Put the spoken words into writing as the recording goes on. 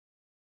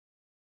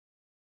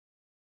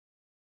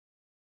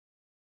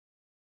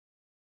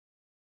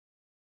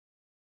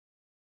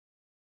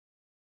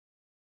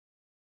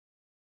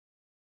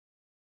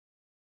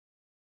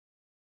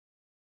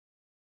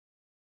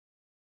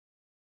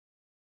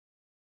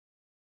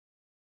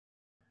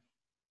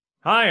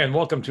Hi, and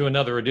welcome to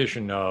another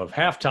edition of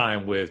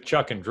Halftime with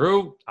Chuck and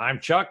Drew. I'm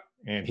Chuck,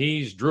 and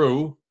he's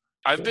Drew.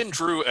 I've been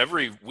Drew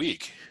every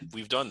week.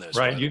 We've done this,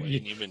 Right? by the way,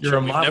 and you've been You're a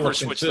Chuck. We've model never of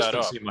switched that up.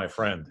 consistency, my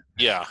friend.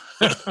 Yeah.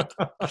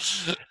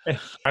 I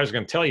was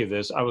going to tell you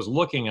this. I was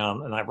looking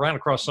on, and I ran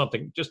across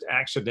something just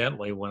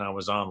accidentally when I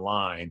was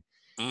online,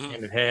 hmm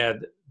and it had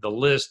the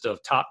list of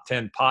top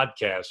 10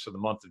 podcasts for the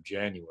month of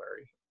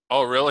January.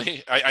 Oh,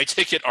 really? I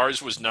take it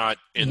ours was not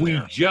in We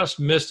there. just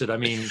missed it. I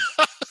mean,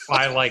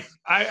 by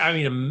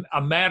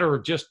a matter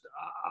of just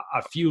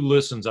a few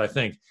listens, I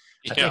think.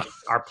 I Yeah. think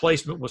our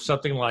placement was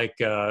something like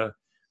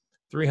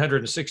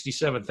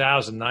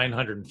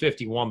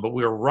 367,951, but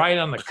we were right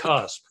on the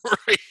cusp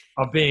Right.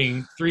 of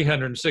being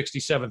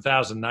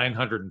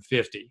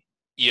 367,950. I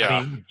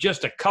Yeah. mean,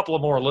 just a couple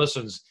of more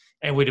listens,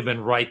 and we'd have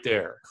been right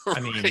there. I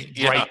mean, Right.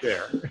 Yeah. right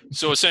there.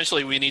 So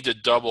essentially, we need to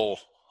double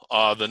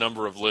the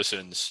number of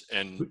listens,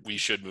 and we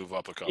should move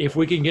up a couple. If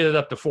we can get it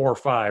up to 4 or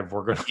 5,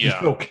 we're going to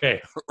Yeah. be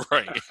okay.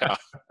 Right. Yeah.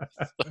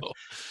 So,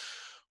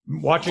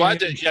 Watching,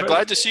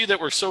 glad to see that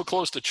we're so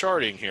close to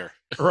charting here.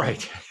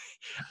 right.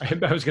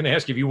 I was going to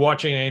ask you, have you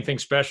watching anything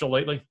special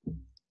lately?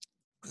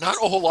 Not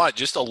a whole lot,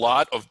 just a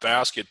lot of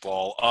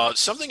basketball.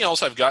 Something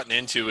else I've gotten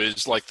into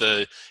is like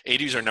the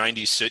 80s or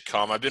 90s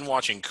sitcom. I've been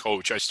watching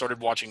Coach. I started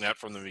watching that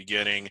from the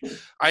beginning.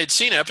 I had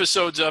seen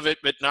episodes of it,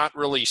 but not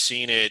really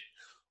seen it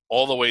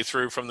all the way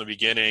through from the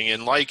beginning.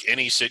 And like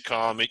any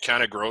sitcom, it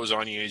kind of grows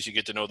on you as you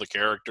get to know the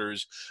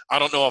characters. I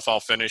don't know if I'll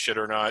finish it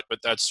or not, but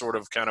that's sort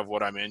of kind of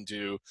what I'm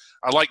into.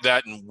 I like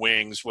that in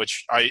Wings,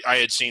 which I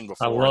had seen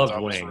before. I love and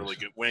thought Wings. was really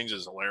good. Wings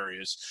is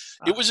hilarious.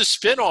 It was a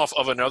spinoff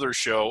of another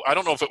show. I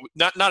don't know if it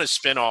not a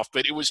spinoff,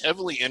 but it was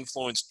heavily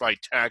influenced by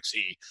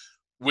Taxi,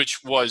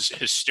 which was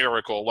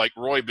hysterical. Like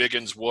Roy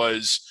Biggins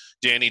was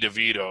Danny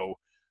DeVito.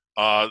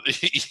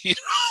 You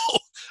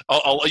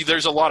know,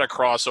 there's a lot of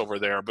crossover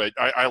there, but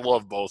I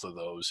love both of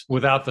those.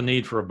 Without the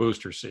need for a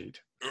booster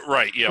seat.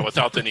 Right, yeah,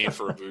 without the need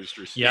for a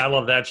booster seat. Yeah, I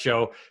love that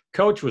show.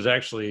 Coach was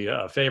actually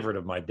a favorite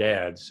of my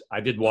dad's.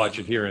 I did watch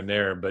it here and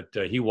there, but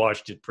he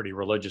watched it pretty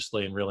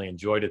religiously and really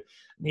enjoyed it.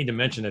 I need to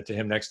mention it to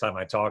him next time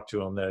I talk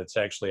to him that it's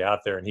actually out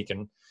there and he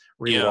can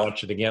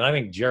rewatch it again. I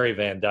think Jerry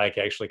Van Dyke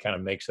actually kind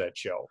of makes that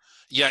show.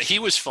 Yeah, he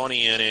was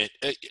funny in it.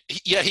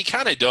 Yeah, he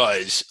kind of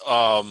does.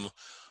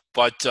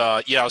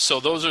 So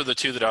those are the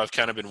two that I've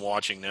kind of been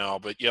watching now.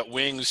 But yeah,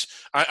 Wings,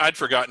 I'd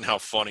forgotten how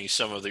funny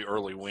some of the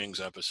early Wings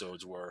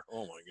episodes were.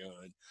 Oh, my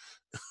God.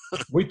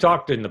 We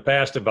talked in the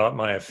past about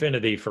my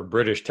affinity for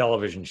British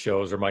television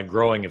shows or my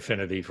growing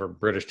affinity for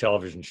British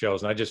television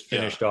shows. And I just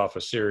finished off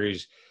a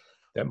series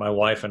that my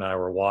wife and I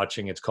were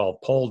watching. It's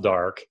called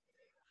Poldark,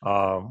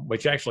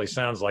 which actually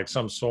sounds like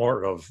some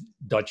sort of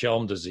Dutch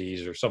elm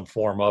disease or some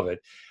form of it.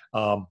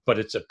 But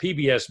it's a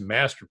PBS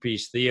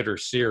Masterpiece Theater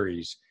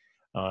series.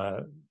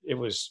 It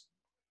was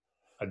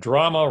a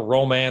drama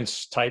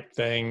romance type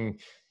thing,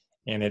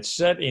 and it's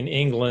set in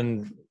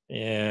England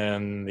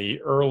in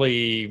the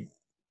early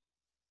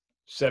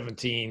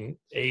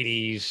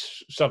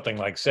 1780s, something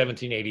like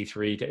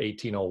 1783 to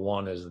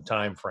 1801 is the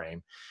time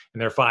frame,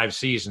 and there are 5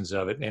 seasons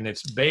of it, and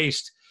it's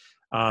based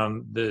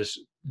on this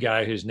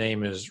guy whose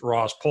name is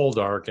Ross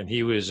Poldark, and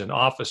he was an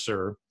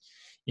officer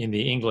in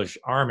the English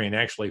Army and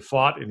actually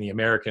fought in the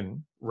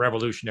American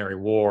Revolutionary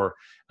War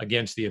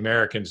against the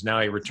Americans. Now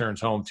he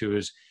returns home to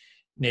his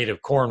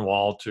native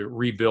Cornwall to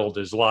rebuild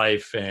his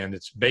life, and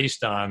it's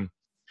based on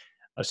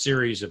a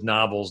series of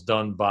novels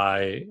done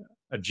by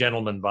a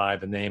gentleman by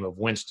the name of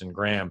Winston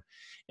Graham.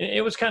 And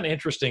it was kind of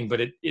interesting,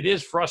 but it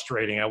is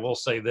frustrating. I will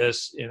say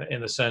this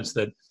in the sense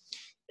that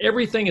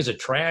everything is a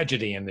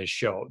tragedy in this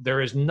show.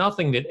 There is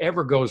nothing that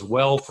ever goes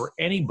well for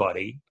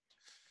anybody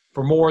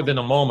for more than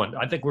a moment.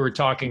 I think we were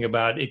talking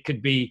about it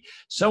could be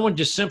someone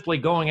just simply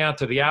going out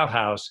to the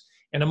outhouse,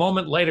 and a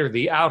moment later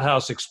the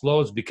outhouse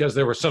explodes because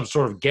there was some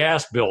sort of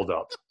gas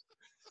buildup.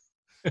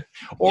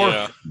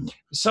 Or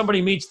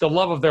somebody meets the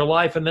love of their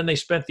life, and then they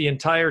spent the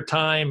entire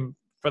time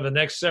for the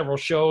next several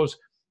shows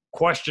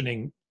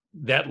questioning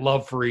that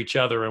love for each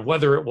other and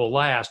whether it will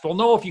last. Well,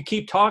 no, if you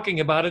keep talking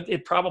about it,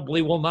 it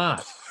probably will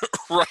not.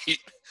 Right.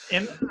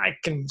 And I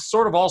can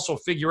sort of also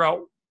figure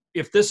out,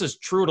 if this is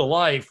true to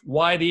life,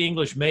 why the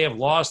English may have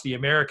lost the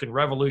American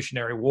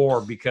Revolutionary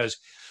War, because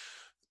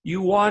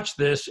you watch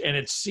this and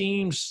it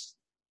seems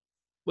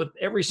with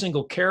every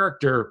single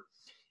character,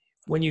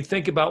 when you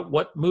think about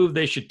what move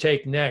they should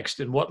take next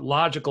and what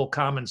logical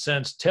common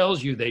sense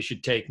tells you they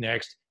should take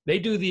next, they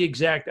do the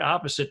exact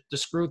opposite to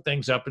screw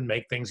things up and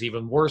make things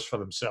even worse for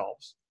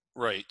themselves.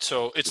 Right.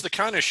 So it's the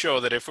kind of show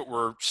that if it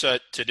were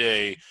set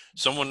today,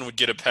 someone would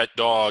get a pet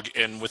dog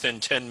and within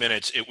 10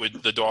 minutes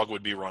the dog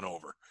would be run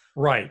over.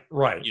 Right.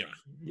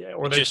 Yeah.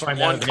 Or just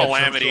one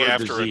calamity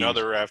after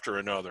another.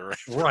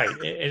 Right.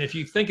 And if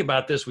you think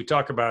about this, we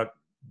talk about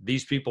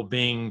these people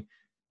being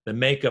the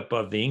makeup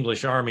of the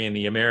English Army in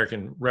the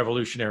American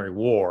Revolutionary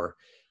War.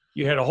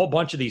 You had a whole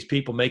bunch of these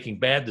people making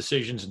bad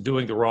decisions and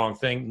doing the wrong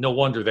thing. No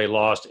wonder they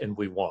lost and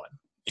we won.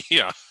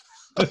 Yeah.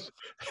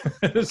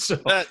 so,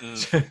 That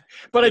and,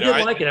 but I you know,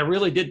 did like it. I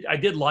really did. I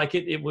did like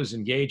it. It was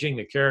engaging.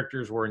 The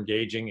characters were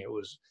engaging. It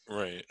was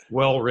right.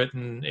 well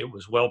written. It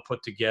was well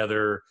put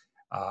together.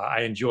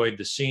 I enjoyed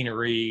the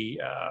scenery.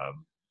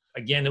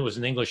 Again, it was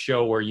an English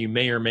show where you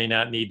may or may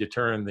not need to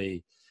turn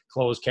the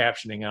closed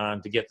captioning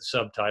on to get the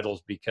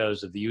subtitles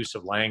because of the use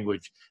of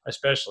language,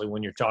 especially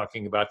when you're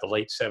talking about the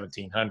late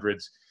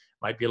 1700s.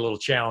 Might be a little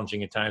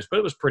challenging at times, but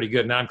it was pretty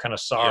good. Now I'm kind of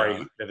sorry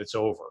Yeah. that it's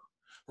over.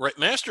 Right.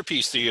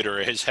 Masterpiece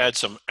Theater has had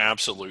some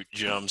absolute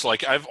gems.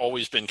 Like, I've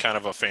always been kind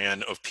of a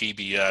fan of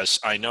PBS.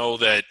 I know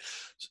that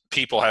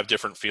people have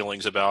different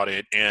feelings about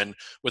it. And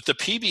with the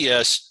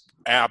PBS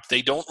app,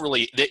 they don't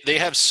really, they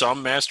have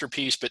some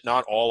Masterpiece, but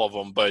not all of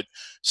them. But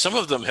some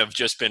of them have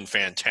just been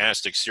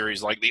fantastic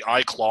series. Like the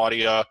I,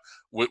 Claudia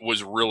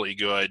was really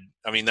good.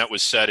 I mean, that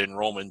was set in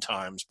Roman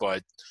times,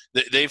 but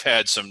they've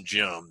had some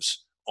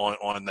gems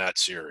on that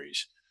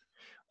series.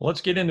 Well,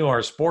 let's get into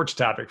our sports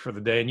topic for the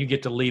day, and you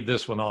get to lead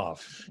this one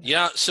off.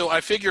 Yeah, so I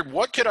figured,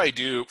 what could I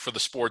do for the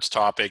sports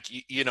topic?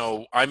 You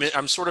know,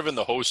 I'm sort of in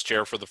the host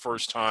chair for the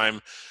first time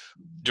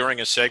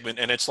during a segment,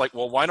 and it's like,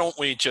 well, why don't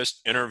we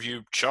just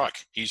interview Chuck?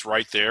 He's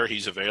right there,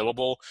 he's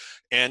available.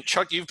 And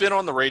Chuck, you've been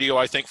on the radio,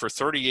 I think, for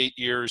 38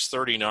 years,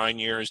 39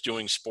 years,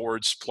 doing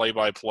sports,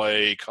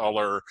 play-by-play,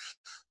 color,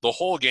 the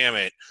whole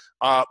gamut.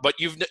 But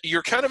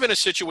you're kind of in a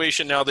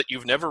situation now that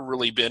you've never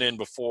really been in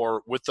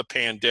before with the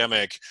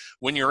pandemic.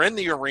 When you're in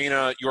the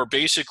arena,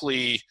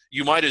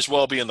 you might as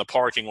well be in the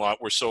parking lot.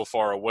 We're so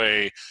far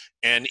away.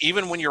 And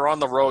even when you're on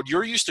the road,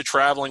 you're used to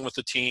traveling with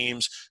the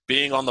teams,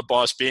 being on the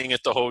bus, being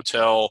at the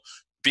hotel,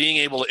 being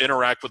able to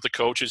interact with the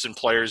coaches and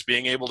players,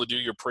 being able to do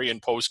your pre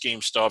and post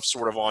game stuff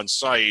sort of on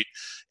site.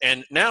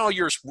 And now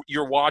you're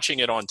watching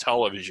it on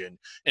television.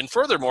 And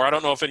furthermore, I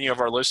don't know if any of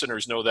our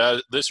listeners know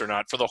this or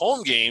not. For the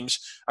home games,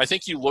 I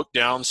think you looked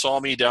down, saw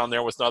me down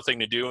there with nothing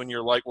to do, and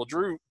you're like, well,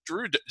 Drew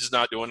is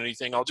not doing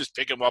anything. I'll just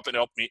pick him up and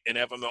have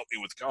him help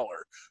me with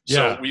color.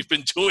 Yeah. So we've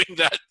been doing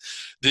that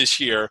this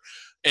year.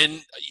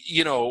 And,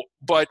 you know,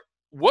 but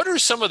what are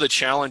some of the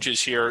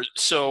challenges here?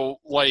 So,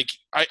 like,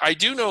 I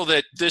do know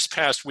that this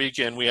past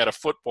weekend we had a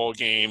football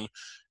game,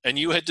 and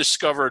you had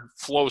discovered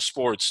Flow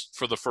Sports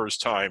for the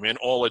first time in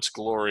all its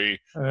glory.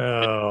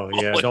 Oh,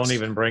 yeah. Don't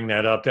even bring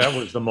that up. That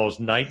was the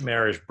most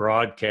nightmarish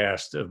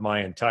broadcast of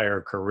my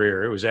entire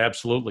career. It was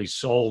absolutely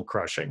soul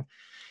crushing.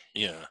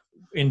 Yeah.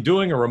 In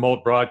doing a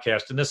remote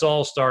broadcast, and this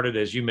all started,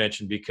 as you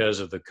mentioned, because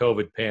of the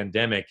COVID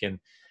pandemic, and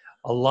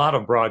a lot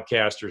of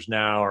broadcasters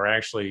now are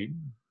actually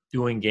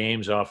doing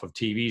games off of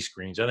TV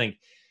screens. I think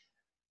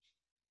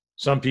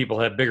some people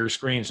have bigger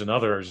screens than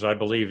others. I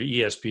believe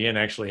ESPN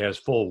actually has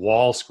full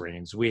wall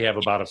screens. We have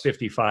about a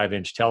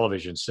 55-inch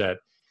television set.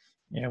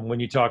 And when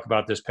you talk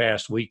about this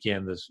past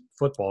weekend, this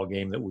football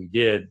game that we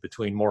did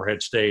between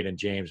Morehead State and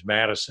James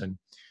Madison,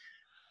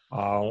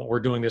 we're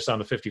doing this on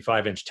the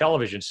 55-inch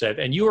television set.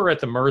 And you are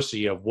at the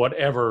mercy of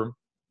whatever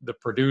the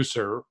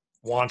producer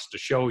wants to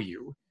show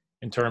you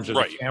in terms of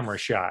the camera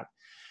shot.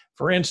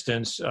 For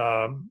instance,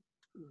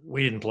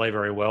 we didn't play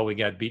very well. We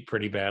got beat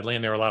pretty badly,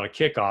 and there were a lot of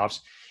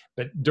kickoffs.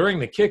 But during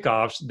the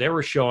kickoffs, they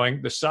were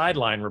showing the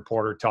sideline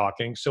reporter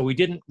talking, so we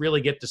didn't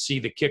really get to see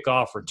the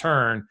kickoff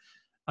return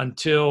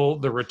until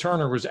the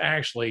returner was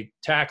actually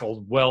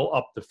tackled well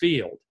up the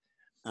field.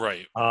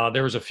 Right.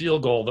 There was a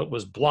field goal that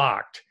was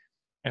blocked,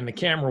 and the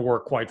camera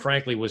work, quite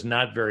frankly, was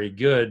not very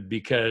good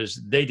because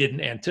they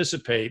didn't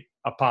anticipate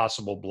a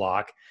possible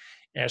block.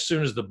 As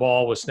soon as the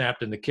ball was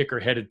snapped and the kicker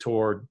headed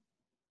toward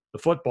the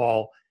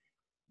football,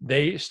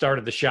 they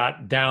started the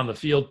shot down the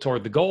field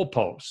toward the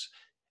goalposts.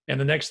 And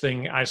the next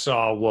thing I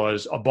saw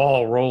was a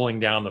ball rolling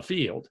down the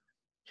field.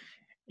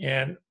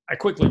 And I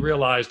quickly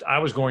realized I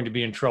was going to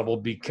be in trouble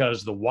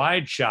because the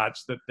wide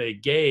shots that they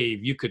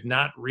gave, you could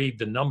not read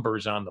the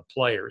numbers on the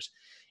players.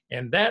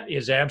 And that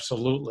is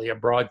absolutely a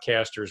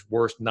broadcaster's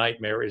worst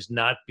nightmare, is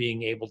not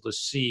being able to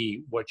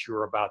see what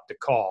you're about to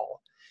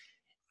call.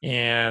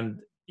 And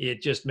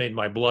it just made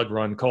my blood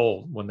run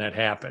cold when that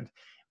happened.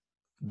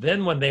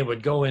 Then when they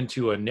would go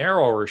into a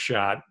narrower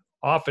shot,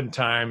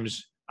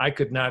 oftentimes I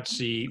could not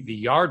see the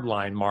yard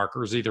line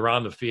markers either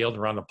on the field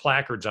or on the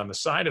placards on the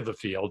side of the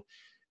field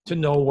to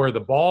know where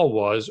the ball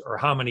was or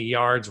how many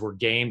yards were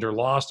gained or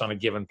lost on a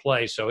given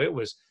play. So it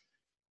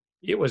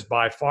was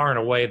by far and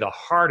away the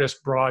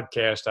hardest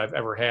broadcast I've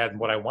ever had. And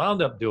what I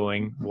wound up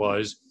doing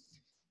was,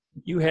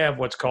 you have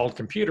what's called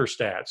computer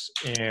stats,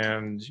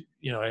 and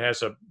it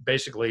has a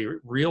basically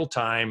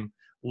real-time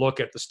look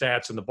at the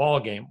stats in the ball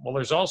game. Well,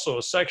 there's also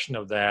a section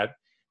of that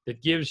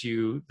gives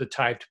you the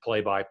typed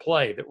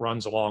play-by-play that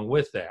runs along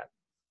with that.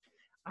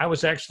 I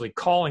was actually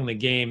calling the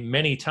game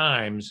many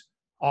times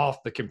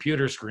off the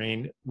computer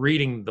screen,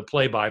 reading the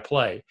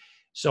play-by-play,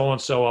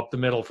 so-and-so up the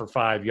middle for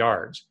 5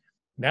 yards.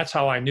 And that's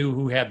how I knew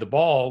who had the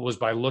ball, was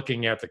by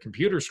looking at the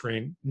computer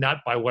screen, not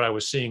by what I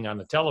was seeing on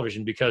the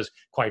television, because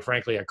quite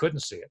frankly, I couldn't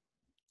see it.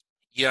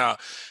 Yeah,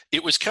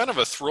 it was kind of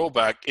a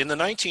throwback in the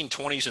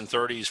 1920s and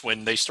 30s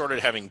when they started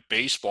having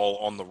baseball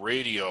on the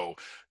radio.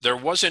 There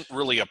wasn't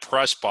really a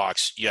press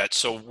box yet.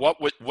 So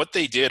what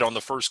they did on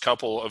the first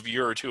couple of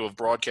year or two of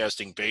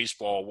broadcasting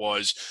baseball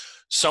was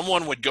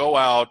someone would go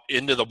out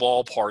into the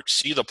ballpark,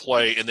 see the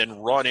play, and then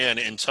run in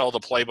and tell the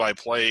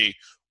play-by-play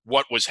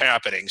what was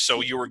happening.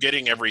 So you were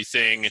getting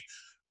everything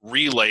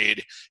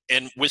relayed.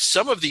 And with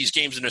some of these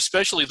games, and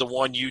especially the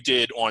one you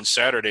did on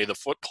Saturday, the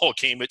football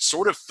game, it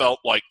sort of felt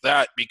like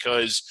that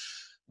because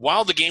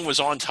while the game was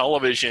on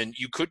television,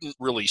 you couldn't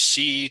really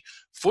see.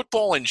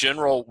 Football in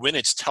general, when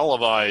it's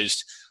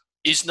televised,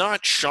 is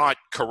not shot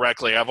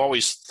correctly. I've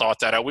always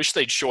thought that. I wish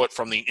they'd show it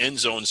from the end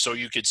zone so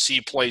you could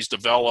see plays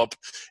develop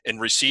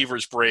and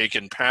receivers break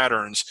and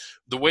patterns.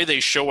 The way they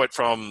show it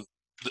from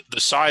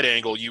the side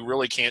angle, you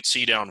really can't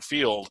see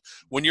downfield.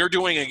 When you're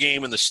doing a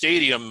game in the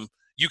stadium,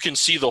 you can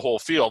see the whole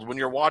field. When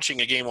you're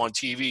watching a game on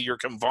TV, you're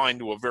confined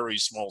to a very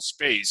small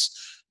space.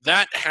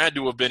 That had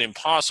to have been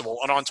impossible.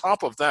 And on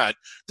top of that,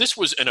 this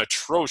was an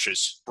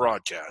atrocious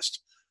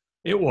broadcast.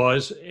 It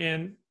was.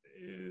 And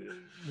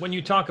when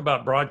you talk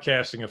about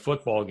broadcasting a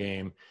football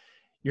game,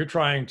 you're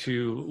trying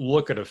to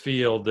look at a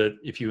field that,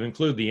 if you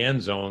include the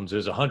end zones,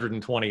 is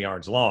 120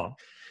 yards long.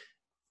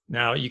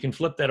 Now, you can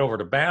flip that over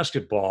to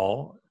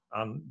basketball.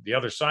 On the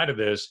other side of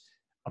this,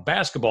 a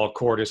basketball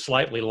court is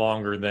slightly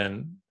longer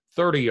than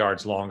 30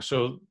 yards long.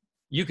 So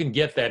you can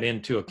get that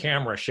into a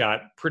camera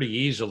shot pretty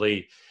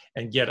easily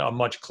and get a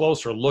much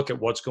closer look at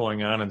what's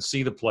going on and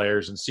see the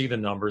players and see the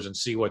numbers and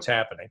see what's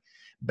happening.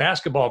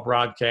 Basketball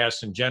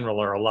broadcasts in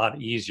general are a lot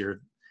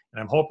easier.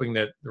 And I'm hoping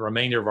that the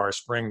remainder of our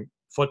spring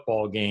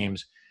football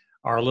games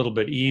are a little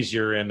bit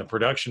easier and the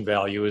production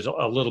value is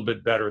a little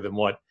bit better than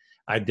what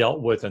I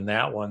dealt with in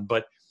that one.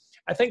 But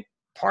I think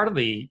part of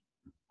the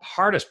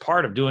hardest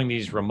part of doing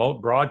these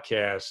remote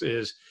broadcasts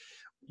is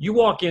you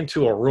walk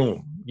into a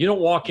room. You don't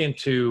walk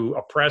into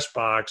a press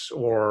box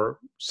or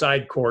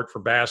side court for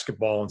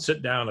basketball and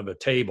sit down at a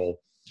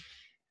table.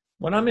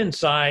 When I'm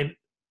inside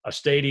a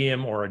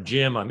stadium or a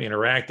gym, I'm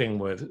interacting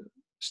with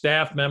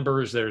staff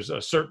members. There's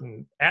a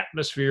certain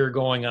atmosphere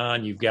going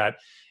on. You've got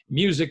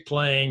music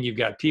playing. You've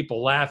got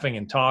people laughing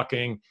and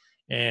talking,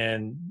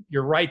 and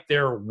you're right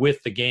there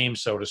with the game,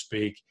 so to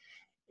speak.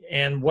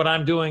 And what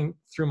I'm doing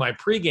through my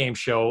pregame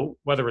show,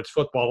 whether it's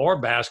football or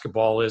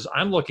basketball, is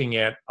I'm looking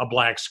at a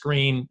black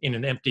screen in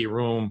an empty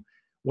room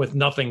with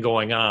nothing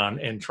going on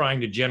and trying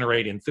to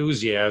generate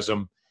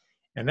enthusiasm.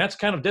 And that's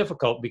kind of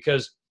difficult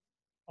because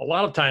a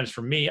lot of times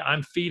for me,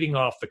 I'm feeding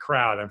off the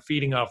crowd. I'm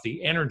feeding off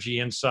the energy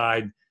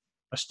inside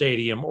a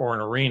stadium or an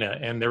arena,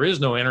 and there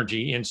is no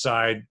energy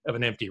inside of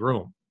an empty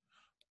room.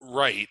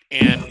 Right.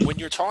 And when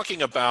you're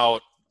talking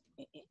about,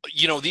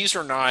 these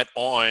are not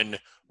on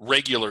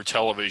regular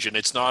television.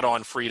 It's not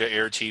on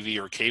free-to-air TV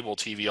or cable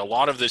TV. A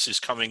lot of this is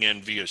coming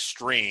in via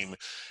stream.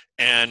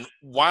 And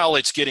while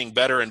it's getting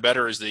better and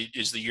better as the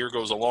year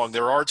goes along,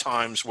 there are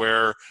times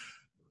where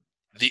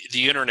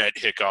the internet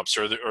hiccups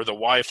or the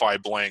Wi-Fi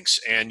blinks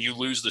and you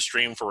lose the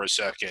stream for a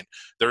second.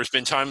 There's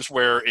been times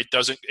where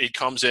it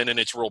comes in and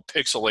it's real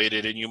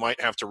pixelated and you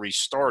might have to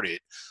restart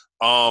it.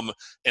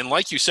 And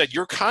like you said,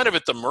 you're kind of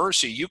at the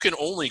mercy. You can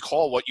only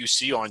call what you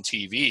see on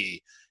TV.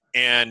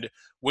 And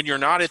when you're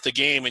not at the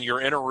game and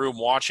you're in a room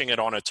watching it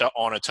on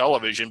a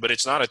television, but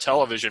it's not a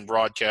television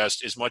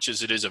broadcast as much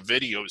as it is a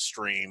video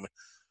stream,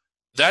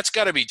 that's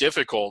got to be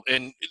difficult.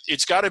 And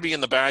it's got to be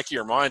in the back of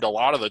your mind a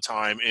lot of the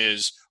time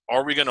is,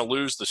 are we going to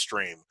lose the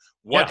stream?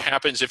 What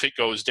happens if it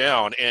goes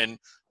down? And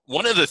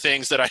one of the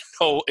things that I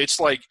know, it's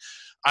like,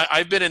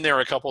 I've been in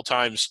there a couple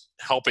times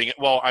helping.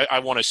 Well, I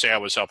want to say I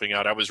was helping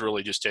out. I was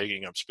really just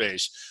taking up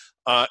space.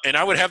 And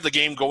I would have the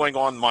game going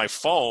on my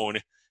phone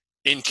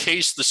in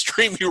case the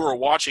stream you were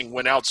watching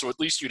went out, so at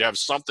least you'd have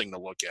something to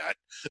look at.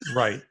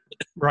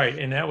 Right.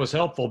 And that was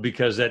helpful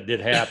because that did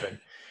happen.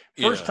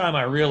 First time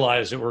I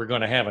realized that we were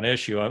going to have an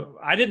issue,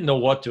 I didn't know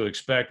what to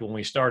expect when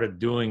we started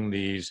doing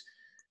these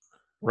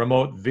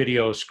remote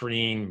video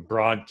screen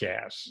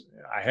broadcasts.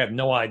 I had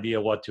no idea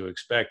what to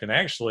expect. And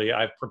actually,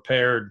 I've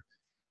prepared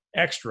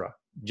extra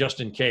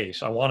just in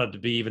case. I wanted to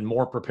be even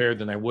more prepared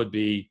than I would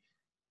be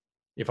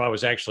if I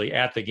was actually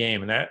at the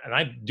game. And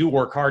I do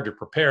work hard to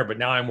prepare, but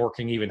now I'm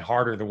working even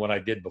harder than what I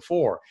did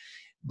before.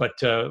 But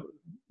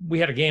we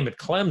had a game at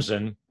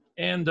Clemson,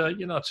 and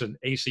it's an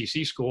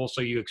ACC school,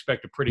 so you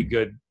expect a pretty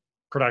good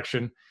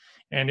production.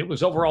 And it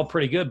was overall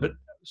pretty good, but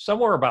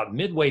somewhere about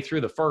midway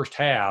through the first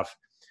half,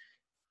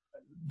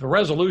 the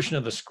resolution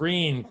of the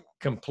screen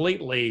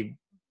completely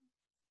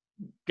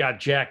got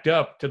jacked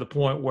up to the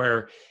point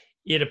where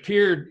it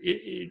appeared,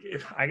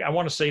 I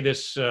want to say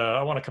this,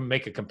 I want to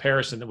make a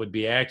comparison that would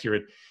be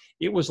accurate.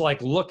 It was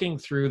like looking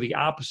through the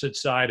opposite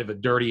side of a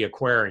dirty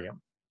aquarium.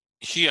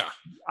 Yeah.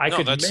 I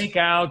could make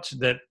out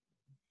that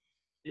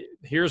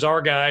here's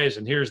our guys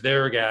and here's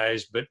their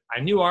guys, but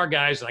I knew our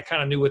guys and I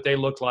kind of knew what they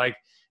looked like.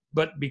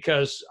 But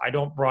because I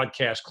don't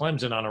broadcast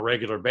Clemson on a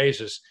regular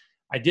basis,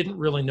 I didn't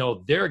really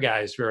know their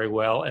guys very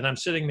well. And I'm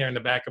sitting there in the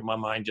back of my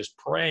mind just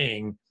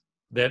praying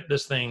that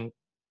this thing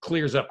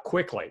clears up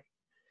quickly.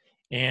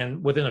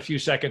 And within a few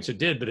seconds it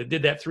did, but it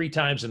did that 3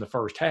 times in the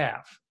first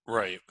half.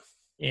 Right.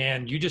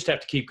 And you just have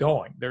to keep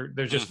going.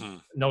 There's just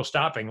no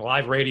stopping.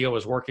 Live radio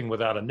is working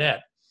without a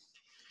net.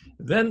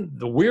 Then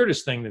the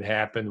weirdest thing that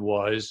happened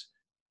was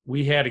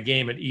we had a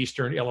game at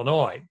Eastern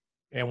Illinois,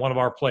 and one of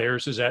our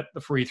players is at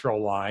the free throw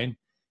line,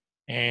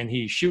 and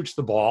he shoots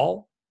the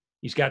ball.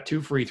 He's got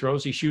 2 free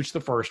throws. He shoots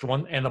the first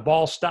one, and the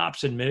ball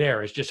stops in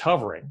midair. It's just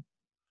hovering.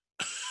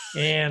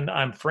 And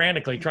I'm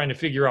frantically trying to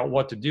figure out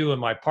what to do. And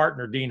my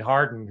partner, Dean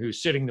Harden,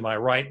 who's sitting to my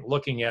right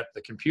looking at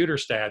the computer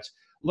stats,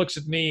 looks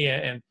at me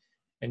and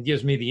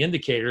gives me the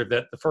indicator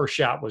that the first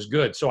shot was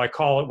good. So I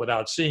call it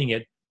without seeing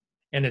it,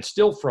 and it's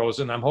still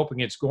frozen. I'm hoping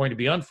it's going to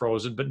be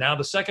unfrozen, but now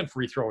the second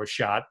free throw is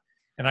shot,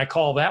 and I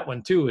call that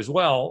one too as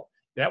well.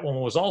 That one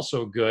was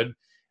also good,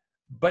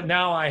 but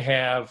now I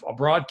have a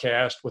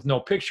broadcast with no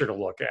picture to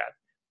look at.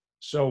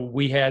 So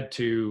we had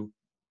to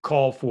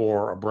call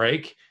for a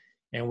break,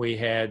 and we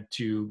had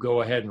to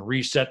go ahead and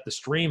reset the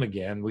stream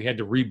again. We had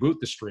to reboot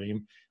the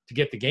stream to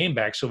get the game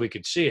back so we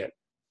could see it.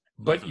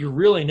 But you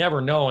really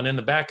never know. And in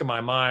the back of my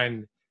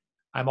mind,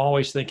 I'm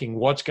always thinking,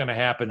 what's going to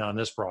happen on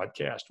this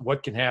broadcast?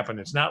 What can happen?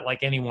 It's not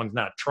like anyone's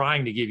not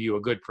trying to give you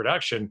a good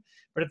production,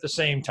 but at the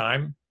same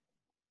time,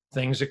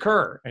 things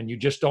occur, and you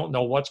just don't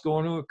know what's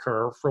going to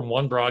occur from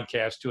one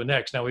broadcast to the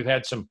next. Now, we've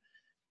had some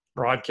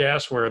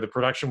broadcasts where the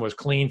production was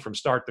clean from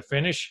start to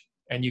finish,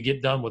 and you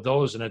get done with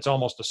those, and it's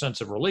almost a sense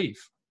of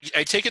relief.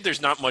 I take it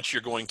there's not much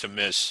you're going to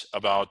miss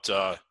about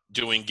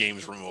doing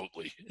games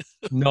remotely.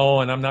 No,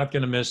 and I'm not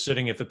going to miss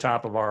sitting at the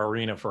top of our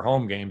arena for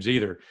home games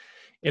either.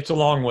 It's a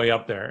long way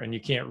up there, and you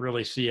can't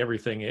really see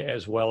everything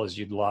as well as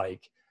you'd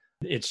like.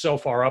 It's so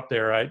far up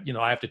there, I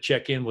have to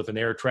check in with an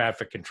air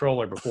traffic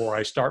controller before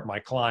I start my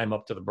climb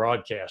up to the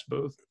broadcast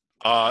booth.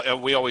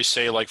 And we always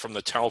say, like, from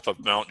the top of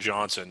Mount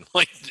Johnson,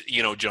 like,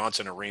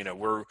 Johnson Arena,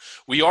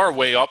 we are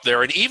way up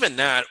there. And even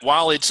that,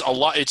 while it's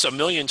a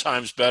million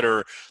times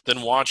better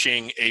than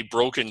watching a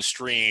broken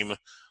stream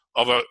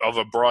of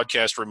a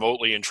broadcast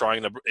remotely and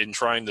trying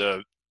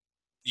to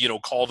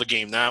call the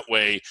game that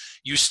way,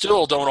 you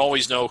still don't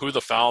always know who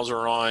the fouls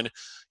are on.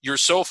 You're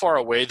so far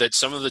away that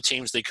some of the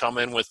teams, they come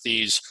in with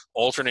these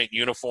alternate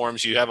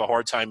uniforms. You have a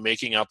hard time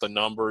making out the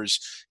numbers.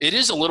 It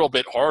is a little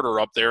bit harder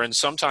up there. And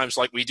sometimes,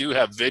 like, we do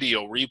have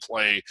video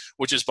replay,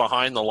 which is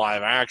behind the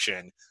live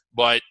action.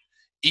 But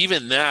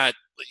even that,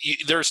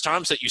 there's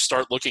times that you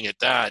start looking at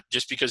that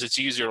just because it's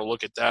easier to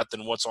look at that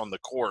than what's on the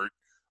court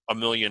a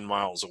million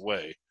miles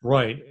away.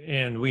 Right.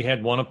 And we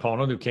had one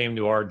opponent who came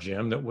to our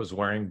gym that was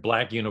wearing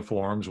black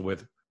uniforms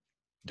with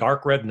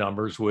dark red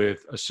numbers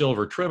with a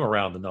silver trim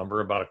around the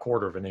number, about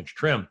 1/4 of an inch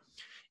trim.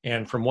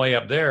 And from way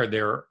up there,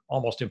 they're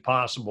almost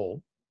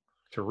impossible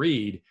to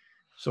read.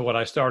 So what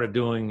I started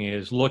doing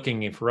is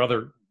looking for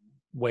other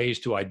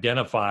ways to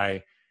identify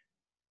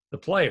the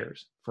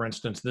players. For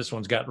instance, this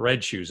one's got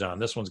red shoes on.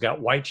 This one's got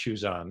white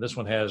shoes on. This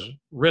one has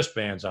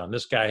wristbands on.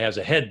 This guy has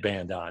a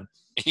headband on.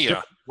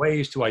 Yeah.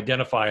 Ways to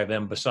identify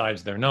them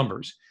besides their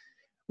numbers.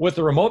 With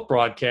the remote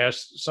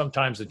broadcast,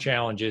 sometimes the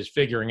challenge is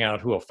figuring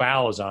out who a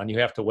foul is on. You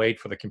have to wait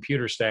for the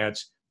computer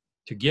stats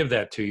to give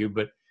that to you.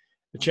 But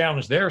the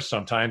challenge there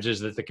sometimes is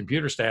that the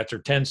computer stats are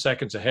 10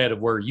 seconds ahead of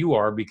where you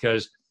are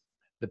because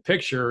the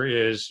picture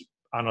is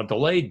on a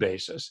delayed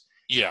basis.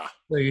 Yeah.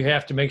 So you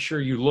have to make sure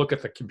you look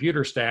at the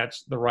computer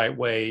stats the right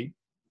way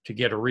to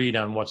get a read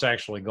on what's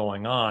actually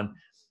going on.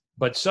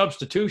 But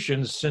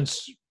substitutions,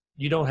 since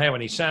you don't have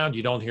any sound,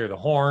 you don't hear the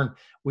horn,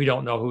 we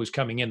don't know who's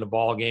coming in the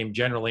ball game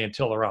generally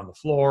until they're on the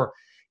floor.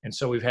 And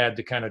so we've had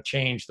to kind of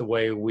change the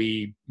way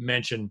we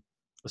mention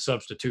the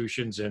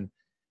substitutions and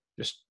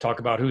just talk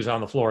about who's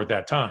on the floor at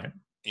that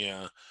time.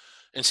 Yeah.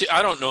 And see,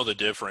 I don't know the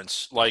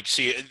difference. Like,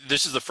 see,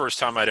 this is the first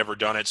time I'd ever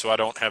done it, so I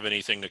don't have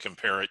anything to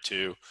compare it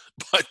to.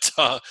 But,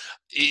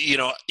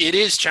 it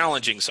is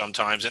challenging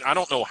sometimes, and I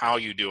don't know how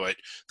you do it.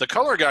 The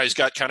color guy's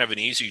got kind of an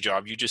easy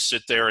job. You just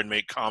sit there and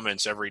make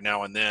comments every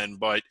now and then,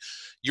 but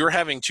you're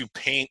having to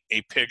paint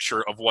a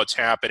picture of what's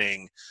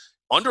happening.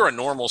 Under a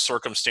normal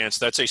circumstance,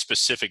 that's a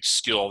specific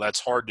skill.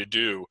 That's hard to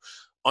do.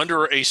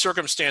 Under a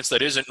circumstance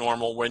that isn't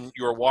normal, when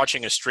you're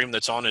watching a stream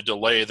that's on a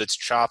delay, that's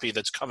choppy,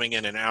 that's coming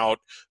in and out,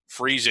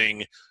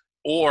 freezing,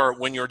 or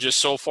when you're just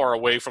so far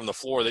away from the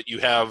floor that you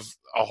have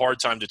a hard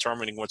time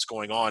determining what's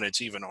going on,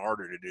 it's even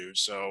harder to do.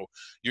 So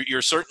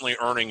you're certainly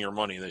earning your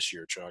money this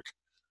year, Chuck.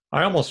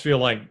 I almost feel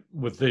like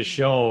with this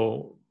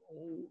show,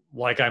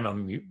 like I'm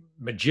a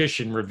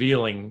magician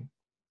revealing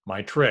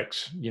my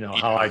tricks,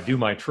 how I do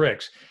my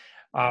tricks.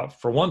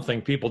 For one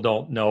thing, people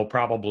don't know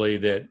probably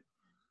that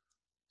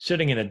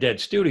sitting in a dead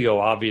studio,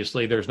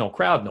 obviously, there's no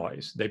crowd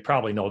noise. They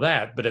probably know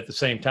that. But at the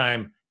same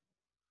time,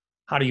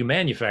 how do you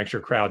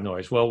manufacture crowd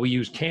noise? Well, we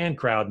use canned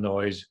crowd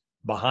noise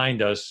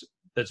behind us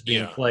that's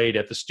being played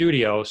at the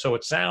studio, so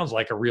it sounds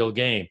like a real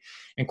game.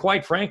 And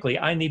quite frankly,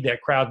 I need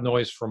that crowd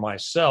noise for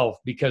myself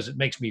because it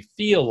makes me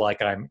feel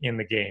like I'm in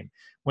the game.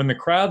 When the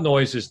crowd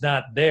noise is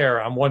not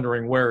there, I'm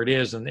wondering where it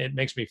is, and it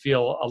makes me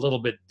feel a little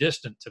bit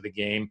distant to the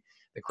game.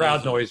 The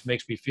crowd noise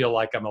makes me feel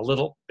like I'm a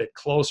little bit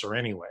closer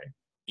anyway.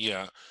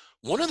 Yeah.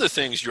 One of the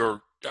things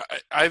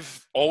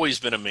I've always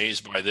been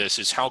amazed by this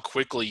is how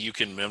quickly you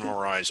can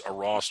memorize a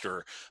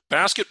roster.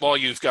 Basketball,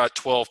 you've got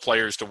 12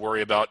 players to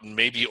worry about and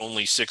maybe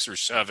only 6 or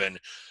 7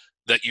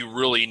 that you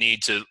really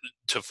need to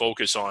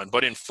focus on.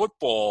 But in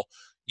football,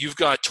 you've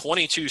got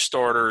 22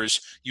 starters,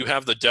 you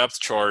have the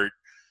depth chart,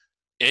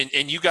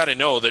 and you got to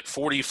know that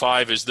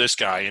 45 is this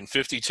guy and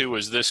 52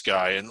 is this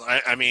guy. And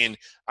I mean,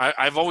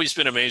 I've always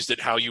been amazed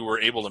at how you were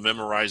able to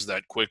memorize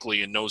that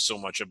quickly and know so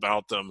much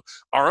about them.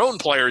 Our own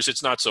players,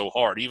 it's not so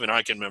hard. Even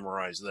I can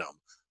memorize them.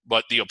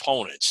 But the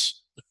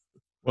opponents.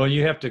 Well,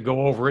 you have to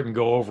go over it and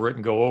go over it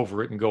and go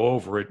over it and go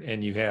over it.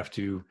 And you have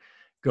to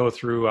go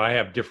through, I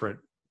have different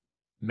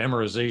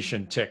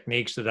memorization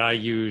techniques that I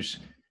use,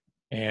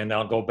 and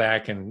I'll go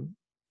back and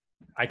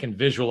I can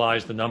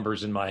visualize the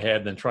numbers in my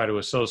head, then try to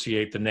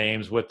associate the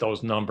names with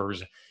those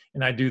numbers.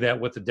 And I do that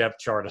with the depth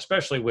chart,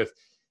 especially with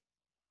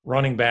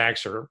running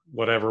backs or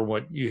whatever,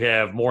 what you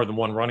have more than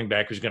one running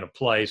back who's going to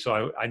play.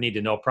 So I need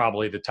to know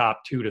probably the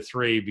top 2 to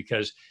 3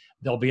 because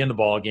they'll be in the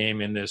ball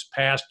game. In this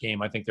past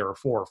game, I think there were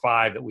 4 or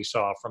 5 that we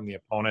saw from the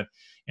opponent,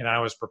 and I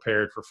was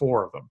prepared for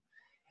 4 of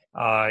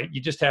them.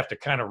 You just have to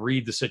kind of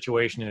read the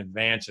situation in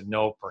advance and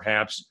know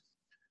perhaps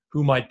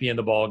who might be in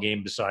the ball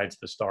game besides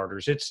the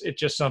starters. It's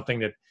just something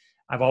that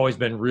I've always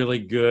been really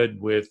good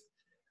with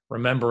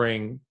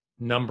remembering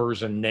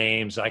numbers and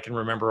names. I can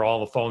remember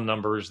all the phone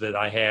numbers that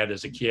I had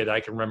as a kid. I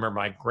can remember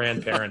my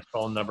grandparents'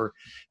 phone number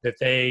that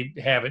they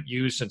haven't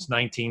used since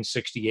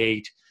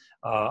 1968.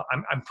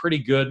 I'm pretty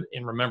good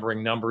in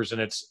remembering numbers,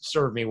 and it's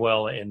served me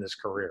well in this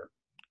career.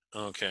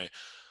 Okay.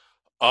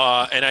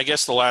 And I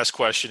guess the last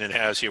question it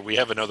has here, we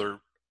have another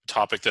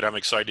topic that I'm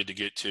excited to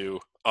get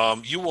to.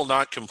 You will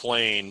not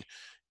complain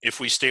if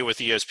we stay with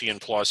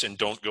ESPN Plus and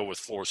don't go with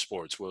Floor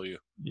Sports, will you?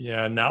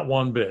 Yeah, not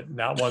one bit.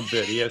 Not one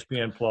bit.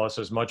 ESPN Plus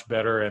is much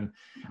better. And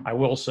I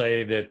will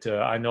say that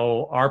I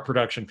know our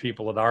production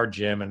people at our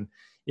gym, and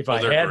if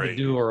I had great. to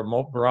do a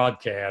remote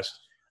broadcast,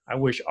 I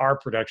wish our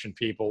production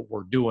people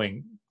were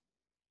doing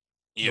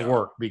the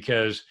work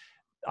because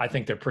I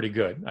think they're pretty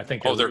good. I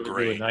think they're really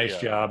doing a nice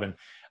job. And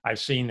I've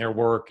seen their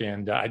work,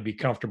 and I'd be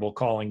comfortable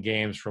calling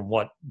games from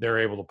what they're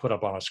able to put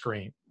up on a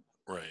screen.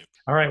 Right.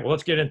 All right, well,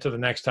 let's get into the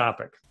next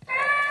topic.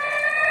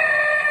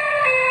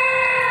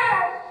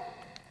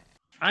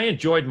 I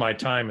enjoyed my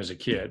time as a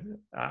kid.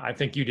 I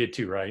think you did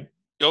too, right?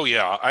 Oh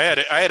yeah, I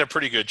had a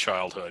pretty good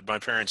childhood. My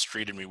parents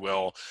treated me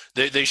well.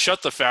 They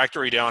shut the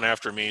factory down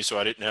after me, so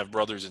I didn't have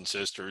brothers and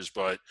sisters.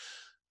 But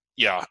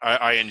yeah,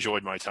 I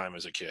enjoyed my time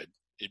as a kid.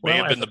 It may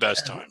have been the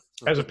best time.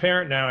 As a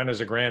parent now and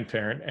as a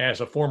grandparent, as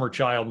a former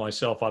child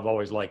myself, I've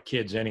always liked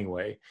kids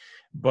anyway.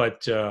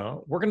 But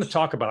we're going to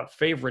talk about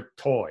favorite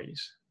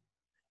toys,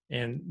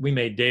 and we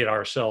may date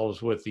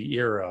ourselves with the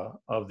era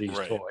of these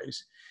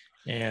toys.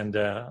 And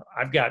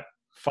I've got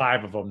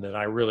 5 of them that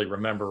I really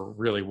remember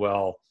really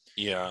well.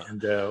 Yeah.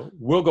 And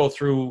we'll go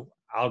through,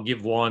 I'll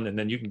give one and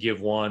then you can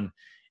give one.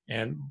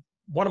 And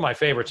one of my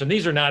favorites, and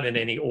these are not in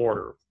any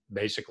order,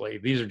 basically.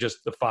 These are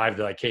just the 5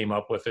 that I came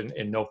up with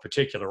in no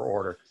particular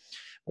order.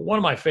 But one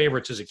of my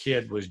favorites as a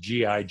kid was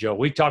G.I. Joe.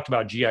 We talked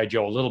about G.I.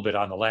 Joe a little bit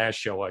on the last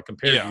show. I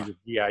compared you to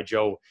G.I.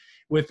 Joe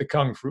with the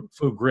Kung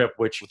Fu grip,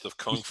 which you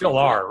still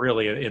are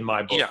really in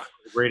my book. Yeah.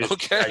 The greatest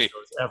G.I.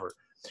 Joes ever.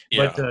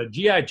 Yeah. But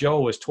G.I.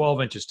 Joe was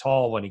 12 inches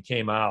tall when he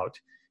came out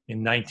in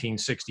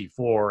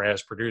 1964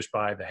 as produced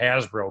by the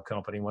Hasbro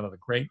Company, one of the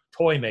great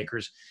toy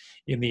makers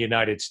in the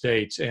United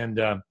States. And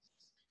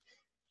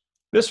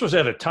this was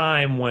at a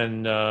time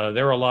when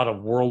there were a lot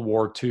of World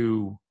War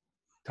II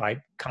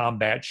type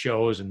combat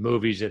shows and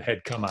movies that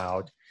had come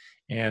out.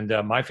 And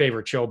my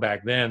favorite show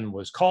back then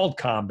was called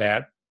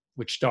Combat,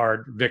 which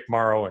starred Vic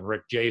Morrow and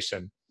Rick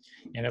Jason.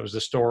 And it was the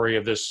story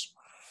of this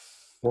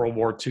World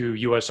War II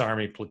U.S.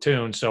 Army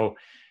platoon. So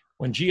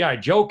when G.I.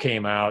 Joe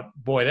came out,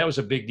 boy, that was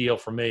a big deal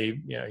for me.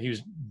 You know, he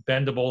was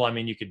bendable. I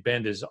mean, you could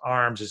bend his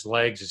arms, his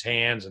legs, his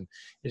hands, and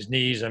his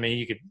knees. I mean,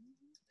 you could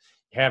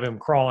have him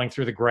crawling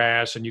through the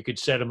grass, and you could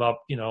set him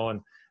up, you know,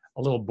 in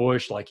a little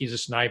bush like he's a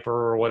sniper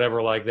or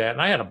whatever like that.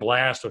 And I had a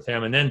blast with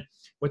him. And then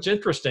what's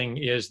interesting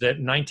is that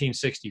in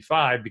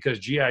 1965, because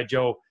G.I.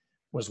 Joe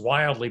was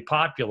wildly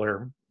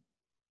popular,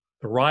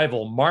 the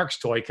rival Marx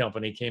Toy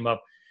Company came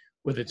up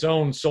with its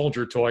own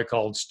soldier toy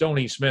called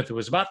Stony Smith. It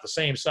was about the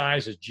same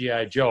size as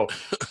G.I. Joe.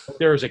 But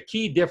there's a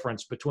key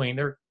difference between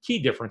the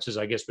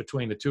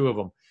two of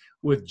them.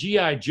 With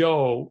G.I.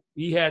 Joe,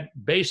 he had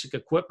basic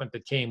equipment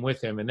that came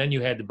with him, and then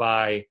you had to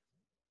buy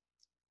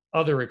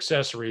other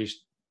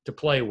accessories to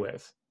play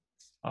with.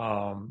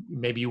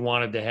 Maybe you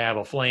wanted to have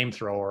a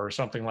flamethrower or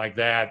something like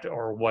that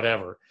or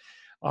whatever.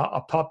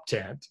 A pup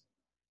tent,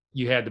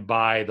 you had to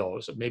buy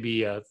those.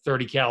 Maybe a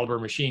 30 caliber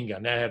machine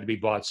gun, that had to be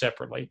bought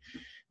separately.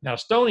 Now,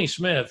 Stony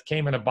Smith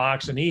came in a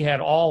box, and he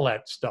had all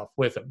that stuff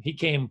with him. He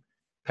came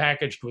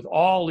packaged with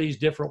all these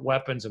different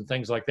weapons and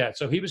things like that.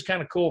 So he was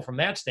kind of cool from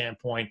that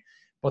standpoint.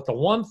 But the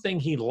one thing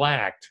he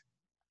lacked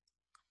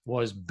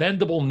was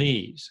bendable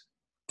knees,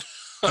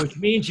 which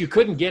means you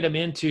couldn't get him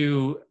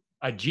into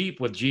a Jeep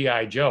with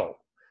G.I. Joe.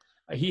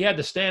 he had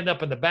to stand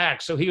up in the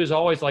back. So he was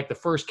always like the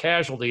first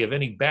casualty of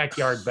any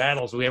backyard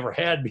battles we ever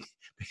had.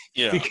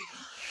 Yeah.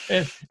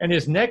 And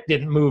his neck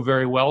didn't move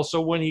very well.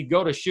 So when he'd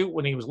go to shoot,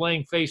 when he was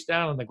laying face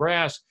down in the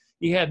grass,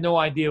 he had no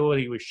idea what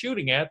he was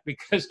shooting at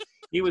because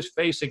he was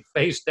facing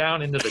face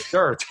down into the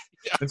dirt.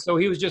 Yeah. And so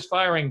he was just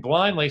firing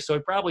blindly. So he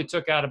probably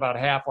took out about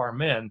half our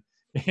men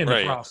in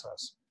the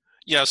process.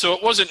 Yeah, so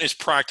it wasn't as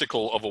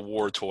practical of a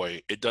war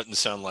toy. It doesn't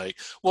sound like.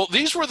 Well,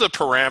 these were the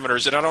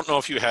parameters, and I don't know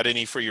if you had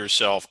any for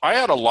yourself. I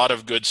had a lot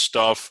of good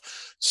stuff.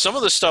 Some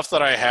of the stuff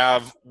that I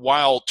have,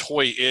 while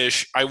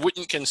toy-ish, I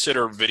wouldn't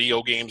consider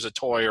video games a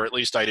toy, or at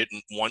least I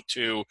didn't want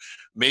to.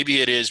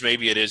 Maybe it is,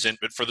 maybe it isn't,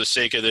 but for the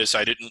sake of this,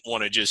 I didn't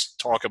want to just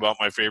talk about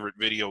my favorite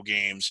video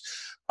games.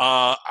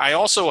 I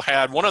also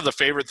had, one of the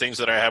favorite things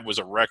that I had was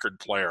a record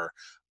player.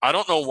 I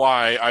don't know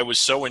why I was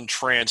so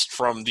entranced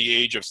from the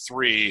age of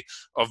 3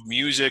 of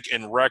music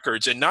and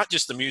records, and not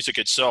just the music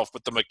itself,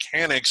 but the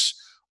mechanics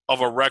of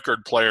a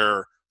record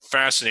player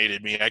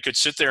fascinated me. I could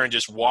sit there and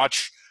just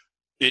watch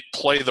it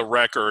play the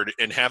record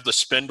and have the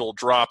spindle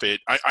drop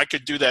it. I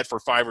could do that for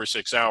 5 or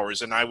 6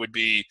 hours, and I would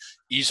be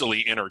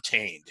easily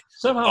entertained.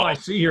 Somehow I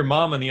see your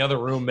mom in the other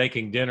room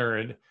making dinner,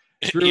 and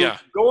Drew, yeah,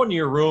 go into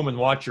your room and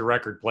watch your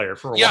record player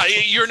for a while. Yeah,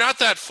 you're not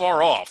that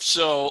far off.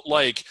 So,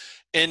 like,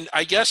 and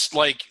I guess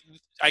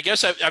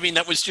I mean,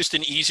 that was just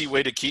an easy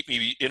way to keep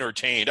me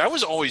entertained. I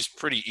was always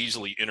pretty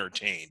easily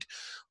entertained.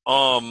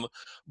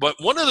 But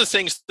one of the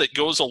things that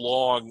goes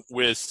along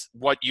with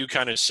what you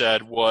kind of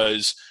said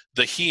was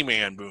the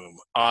He-Man boom.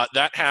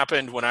 That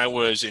happened when I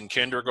was in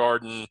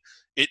kindergarten.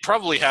 It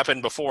probably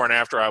happened before and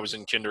after I was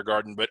in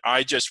kindergarten, but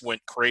I just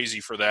went crazy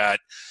for that.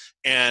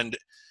 And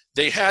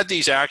they had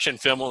these action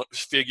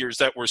figures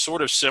that were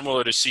sort of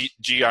similar to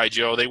G.I.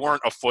 Joe. They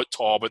weren't a foot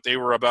tall, but they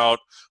were about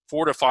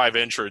 4 to 5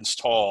 inches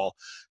tall.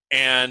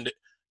 And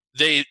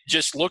they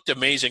just looked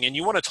amazing. And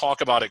you want to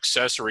talk about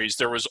accessories.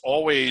 There was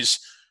always,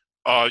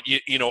 a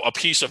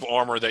piece of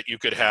armor that you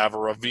could have,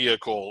 or a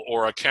vehicle,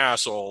 or a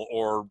castle,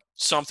 or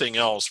something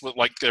else.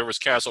 Like there was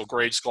Castle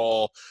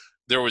Grayskull.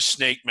 There was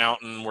Snake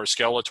Mountain where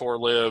Skeletor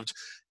lived.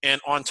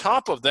 And on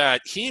top of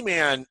that,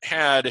 He-Man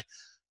had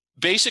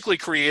basically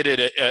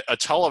created a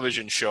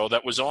television show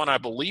that was on, I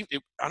believe,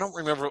 I don't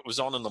remember if it was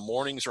on in the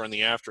mornings or in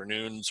the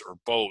afternoons or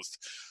both.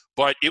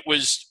 But it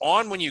was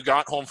on when you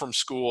got home from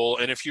school,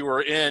 and if you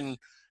were in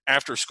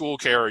after school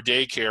care or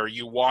daycare,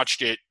 you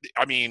watched it.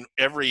 I mean,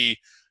 at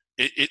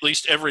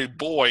least every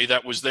boy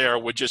that was there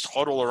would just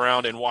huddle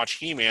around and watch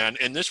He-Man,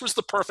 and this was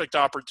the perfect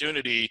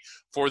opportunity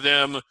for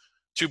them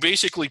to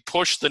basically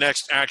push the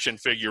next action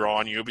figure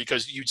on you,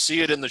 because you'd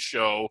see it in the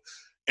show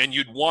and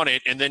you'd want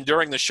it, and then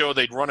during the show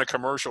they'd run a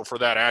commercial for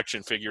that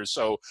action figure.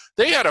 So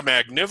they had a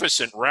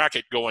magnificent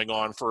racket going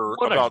on for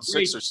about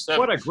 6 or 7.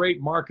 What a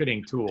great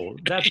marketing tool.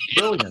 That's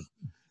brilliant.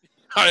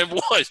 It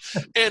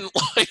was. And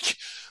like,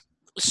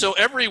 so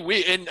every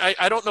week, and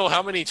I don't know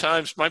how many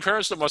times my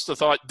parents must have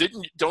thought,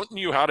 don't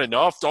you have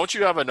enough? Don't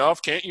you have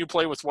enough? Can't you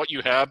play with what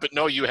you have? But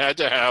no, you had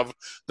to have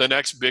the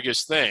next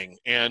biggest thing.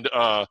 And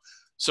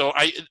so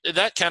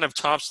that kind of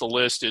tops the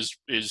list.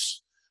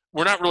 Is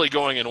we're not really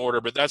going in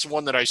order, but that's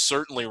one that I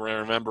certainly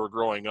remember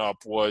growing up,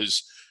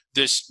 was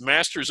this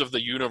Masters of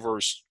the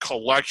Universe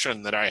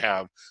collection that I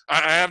have.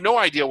 I have no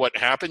idea what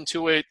happened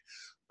to it.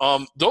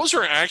 Those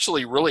are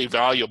actually really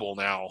valuable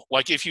now.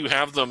 Like if you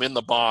have them in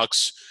the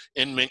box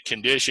in mint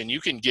condition, you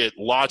can get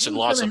lots and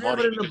lots of money.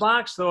 Have it in the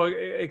box though,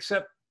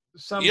 except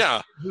some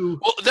who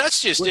well,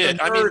 that's just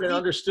it. I mean,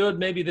 understood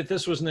maybe that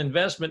this was an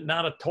investment,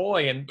 not a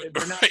toy, and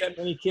there are not that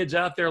many kids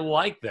out there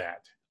like that.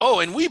 Oh,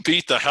 and we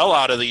beat the hell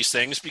out of these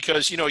things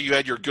because, you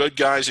had your good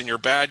guys and your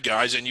bad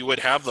guys, and you would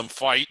have them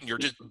fight, and you're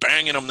just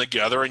banging them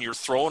together, and you're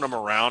throwing them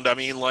around. I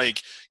mean,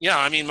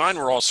 mine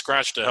were all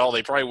scratched to hell.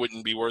 They probably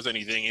wouldn't be worth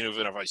anything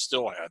even if I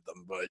still had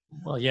them. But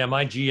well, yeah,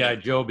 my G.I.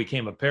 Joe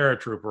became a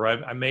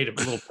paratrooper. I made a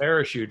little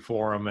parachute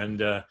for him,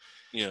 and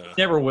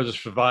never would have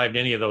survived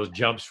any of those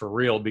jumps for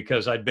real,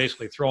 because I'd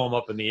basically throw him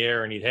up in the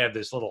air, and he'd have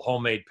this little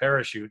homemade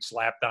parachute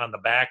slapped on the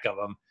back of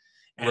him,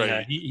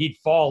 and he'd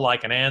fall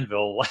like an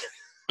anvil.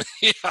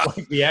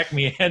 Like the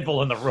Acme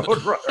anvil in the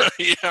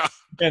Roadrunner.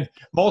 And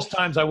most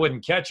times I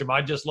wouldn't catch him.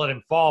 I'd just let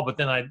him fall, but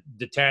then I'd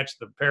detach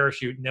the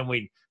parachute, and then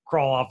we'd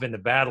crawl off into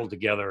battle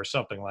together or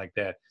something like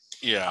that.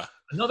 Yeah.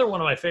 Another one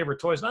of my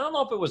favorite toys, and I don't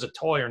know if it was a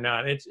toy or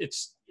not,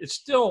 it's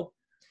still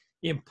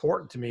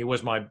important to me,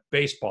 was my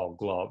baseball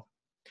glove.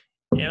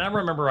 And I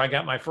remember I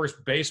got my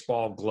first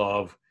baseball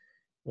glove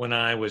when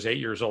I was 8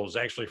 years old. It was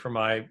actually for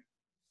my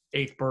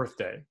 8th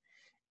birthday.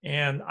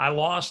 And I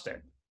lost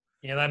it.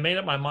 And I made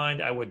up my mind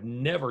I would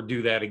never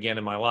do that again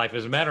in my life.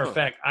 As a matter of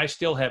fact, I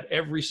still have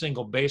every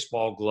single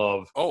baseball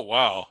glove. Oh,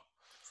 wow.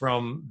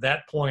 From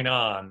that point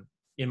on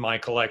in my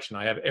collection.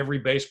 I have every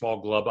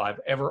baseball glove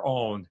I've ever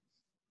owned.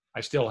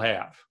 I still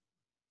have.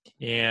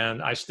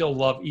 And I still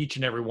love each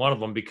and every one of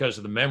them because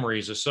of the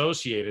memories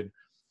associated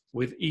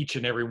with each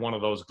and every one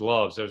of those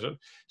gloves. There's a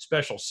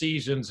special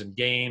seasons and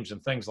games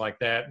and things like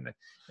that.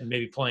 And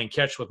maybe playing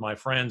catch with my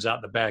friends out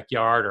in the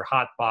backyard, or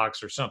hot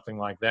box or something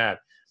like that.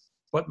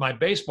 But my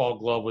baseball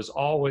glove was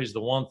always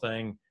the one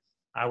thing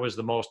I was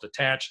the most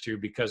attached to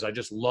because I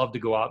just loved to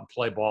go out and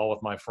play ball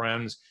with my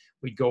friends.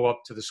 We'd go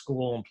up to the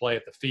school and play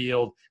at the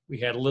field. We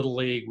had Little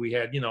League. We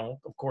had,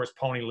 of course,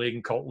 Pony League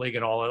and Colt League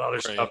and all that other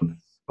Right. stuff.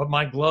 But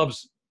my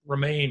gloves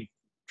remain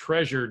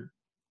treasured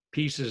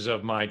pieces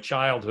of my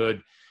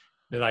childhood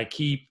that I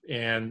keep,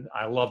 and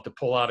I love to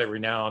pull out every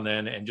now and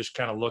then and just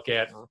kind of look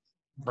at and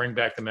bring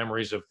back the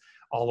memories of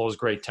all those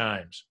great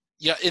times.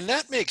 Yeah, and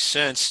that makes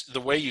sense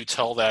the way you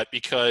tell that,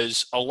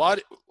 because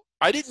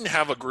I didn't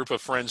have a group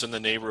of friends in the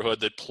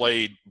neighborhood that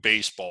played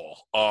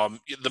baseball.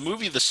 The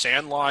movie The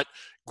Sandlot,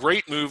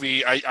 great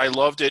movie. I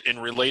loved it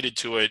and related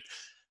to it.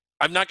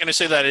 I'm not going to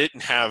say that I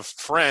didn't have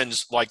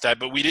friends like that,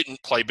 but we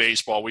didn't play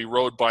baseball. We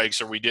rode bikes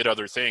or we did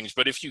other things.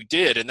 But if you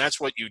did, and that's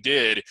what you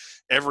did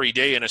every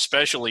day, and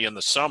especially in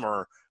the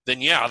summer,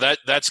 then yeah,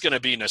 that's going to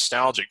be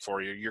nostalgic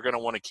for you. You're going to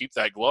want to keep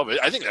that glove.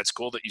 I think that's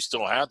cool that you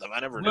still have them.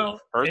 I never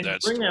heard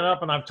that. Bring that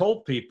up, and I've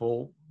told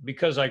people,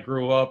 because I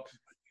grew up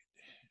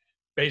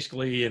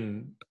basically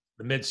in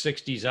the mid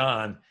 60s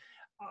on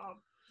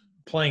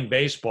playing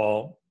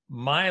baseball.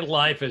 My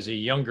life as a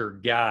younger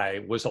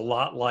guy was a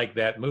lot like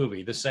that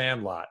movie, The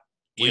Sandlot.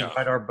 We'd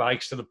ride our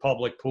bikes to the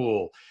public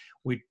pool.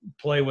 We'd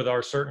play with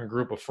our certain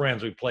group of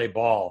friends. We'd play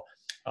ball.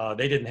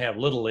 They didn't have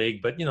Little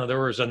League, but, there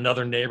was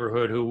another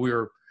neighborhood who we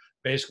were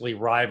basically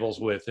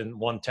rivals with in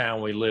one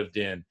town we lived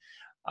in.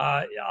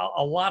 A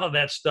lot of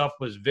that stuff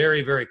was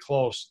very, very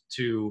close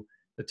to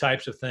the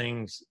types of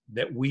things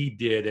that we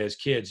did as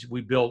kids. We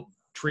built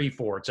tree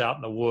forts out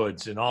in the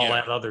woods and all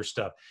that other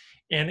stuff.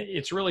 And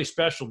it's really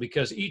special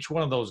because each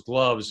one of those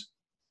gloves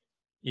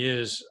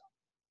is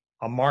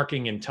a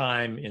marking in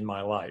time in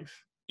my life.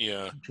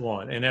 Yeah. Each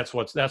one. And that's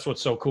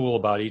what's so cool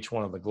about each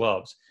one of the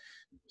gloves.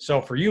 So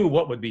for you,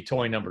 what would be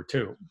toy number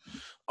 2?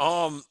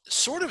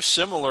 Sort of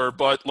similar,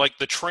 but like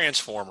the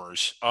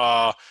Transformers,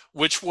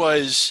 which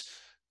was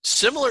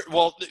similar.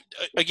 Well,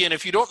 again,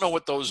 if you don't know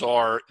what those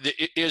are,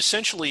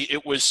 essentially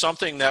it was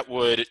something that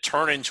would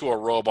turn into a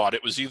robot.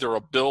 It was either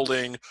a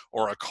building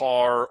or a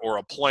car or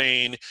a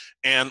plane.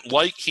 And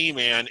like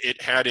He-Man,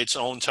 it had its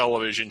own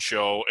television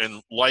show.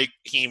 And like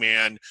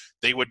He-Man,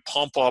 they would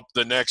pump up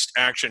the next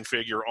action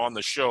figure on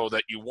the show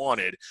that you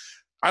wanted.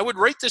 I would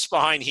rate this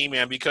behind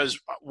He-Man because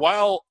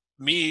while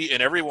me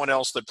and everyone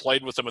else that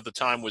played with him at the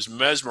time was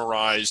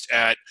mesmerized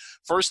at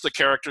first the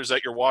characters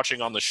that you're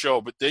watching on the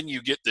show, but then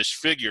you get this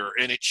figure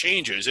and it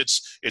changes.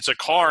 It's a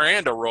car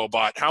and a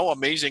robot. How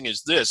amazing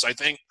is this? I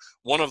think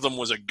one of them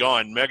was a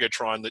gun,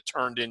 Megatron, that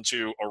turned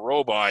into a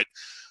robot.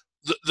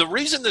 The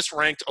reason this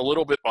ranked a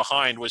little bit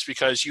behind was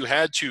because you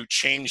had to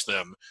change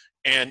them,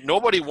 and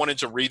nobody wanted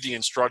to read the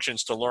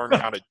instructions to learn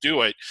how to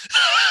do it.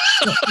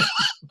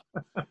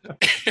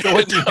 So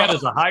what you had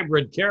is a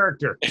hybrid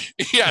character.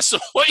 Yeah, so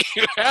what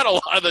you had a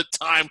lot of the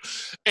time,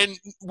 and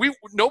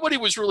nobody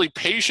was really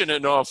patient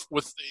enough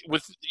with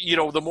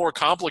the more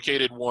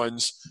complicated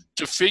ones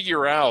to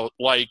figure out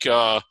like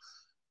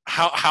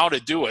how to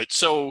do it.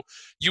 So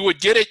you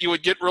would get it, you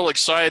would get real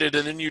excited,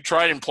 and then you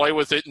try and play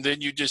with it, and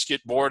then you just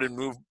get bored and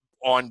move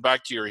on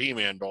back to your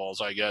He-Man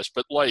dolls, I guess.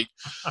 But like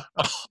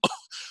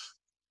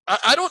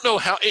I don't know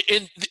how,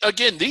 and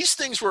again, these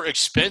things were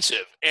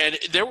expensive, and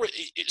there were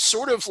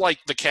sort of like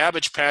the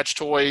Cabbage Patch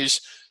toys.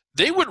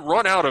 They would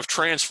run out of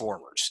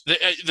Transformers.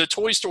 The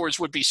toy stores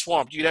would be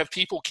swamped. You'd have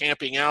people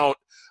camping out.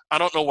 I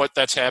don't know what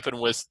that's happened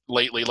with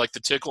lately, like the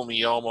Tickle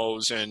Me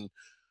Elmos and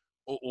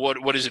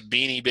what is it,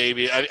 Beanie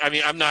Baby. I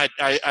mean, I'm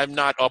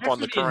not up on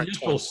the current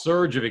initial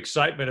surge of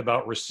excitement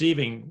about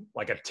receiving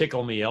like a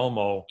Tickle Me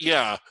Elmo.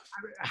 Yeah.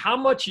 How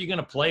much are you going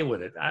to play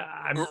with it?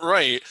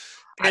 Right.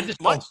 I just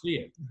don't see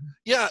it.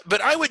 Yeah, but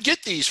I would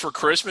get these for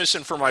Christmas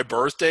and for my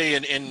birthday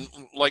and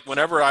like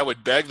whenever I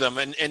would beg them.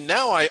 And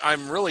now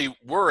I'm really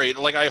worried.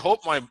 Like I hope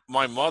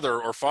my mother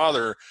or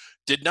father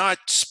did not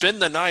spend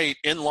the night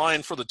in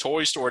line for the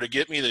toy store to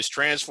get me this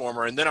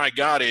Transformer, and then I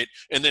got it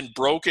and then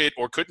broke it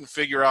or couldn't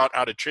figure out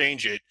how to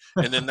change it,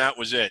 and then that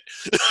was it.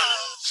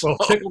 Well,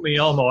 Tickle Me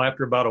Elmo,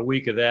 after about a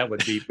week of that,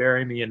 would be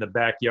bury me in the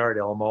backyard,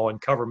 Elmo,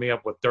 and cover me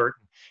up with dirt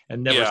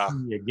and never see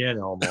me again,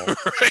 Elmo.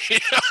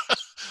 Right.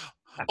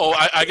 Oh,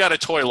 I got a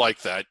toy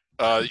like that.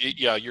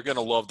 Yeah, you're going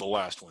to love the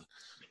last one.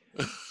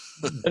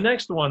 The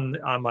next one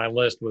on my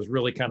list was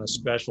really kind of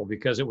special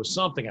because it was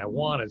something I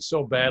wanted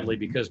so badly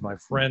because my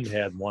friend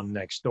had one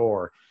next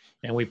door,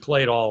 and we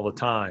played all the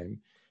time.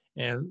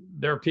 And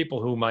there are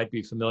people who might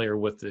be familiar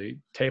with the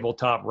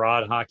tabletop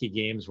rod hockey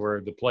games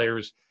where the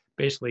players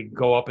basically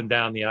go up and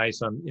down the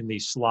ice in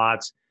these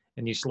slots,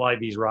 and you slide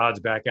these rods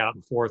back out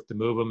and forth to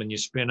move them, and you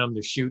spin them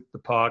to shoot the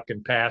puck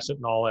and pass it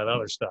and all that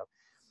other stuff.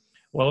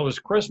 Well, it was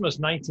Christmas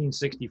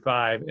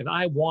 1965, and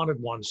I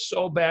wanted one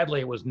so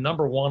badly. It was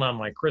number 1 on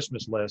my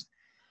Christmas list.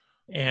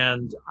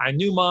 And I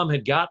knew Mom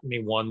had gotten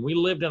me one. We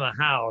lived in a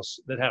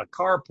house that had a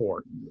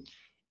carport.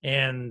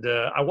 And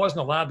I wasn't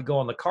allowed to go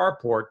on the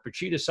carport, but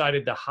she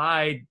decided to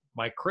hide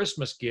my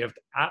Christmas gift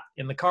out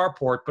in the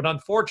carport. But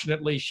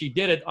unfortunately, she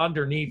did it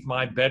underneath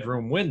my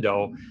bedroom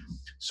window.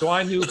 So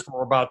I knew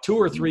for about 2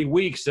 or 3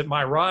 weeks that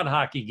my rod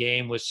hockey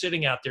game was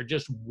sitting out there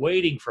just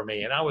waiting for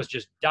me. And I was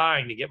just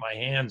dying to get my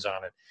hands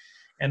on it.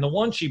 And the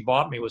one she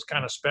bought me was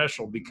kind of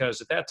special because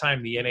at that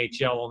time the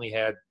NHL only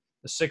had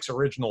the 6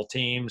 original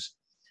teams,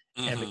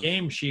 and the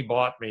game she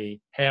bought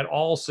me had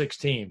all 6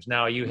 teams.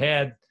 Now you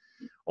had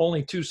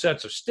only 2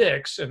 sets of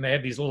sticks, and they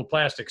had these little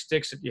plastic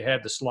sticks that you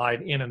had to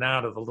slide in and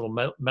out of the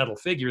little metal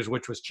figures,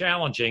 which was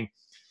challenging.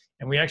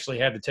 And we actually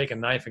had to take a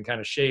knife and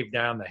kind of shave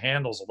down the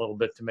handles a little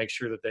bit to make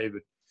sure that they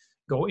would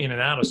go in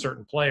and out of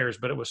certain players.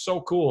 But it was so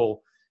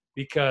cool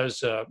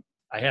because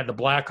I had the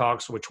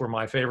Blackhawks, which were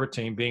my favorite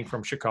team, being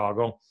from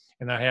Chicago,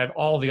 and I had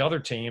all the other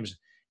teams,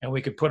 and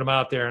we could put them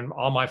out there, and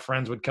all my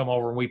friends would come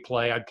over and we'd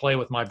play. I'd play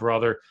with my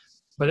brother.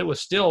 But it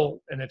was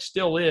still, and it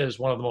still is,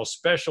 one of the most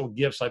special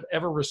gifts I've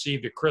ever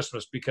received at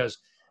Christmas because,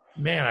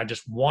 man, I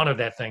just wanted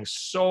that thing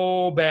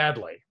so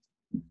badly.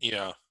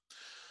 Yeah.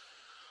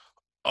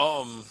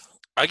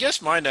 I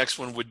guess my next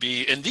one would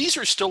be, and these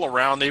are still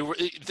around.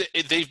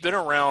 They've been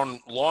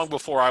around long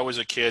before I was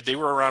a kid. They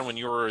were around when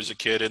you were as a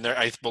kid, and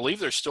I believe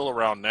they're still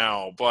around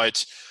now.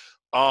 But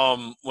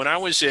when I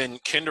was in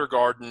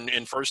kindergarten,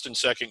 in first and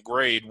second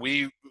grade,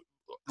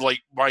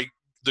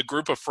 the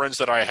group of friends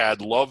that I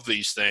had loved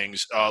these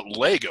things,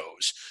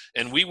 Legos,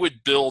 and we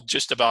would build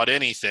just about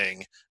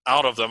anything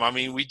out of them. I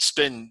mean, we'd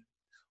spend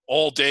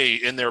all day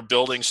in there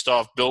building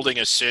stuff, building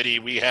a city.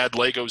 We had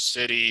Lego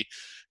City,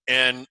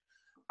 and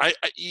I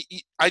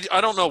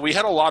don't know. We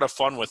had a lot of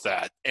fun with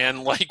that,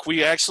 and like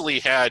we actually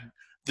had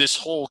this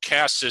whole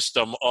caste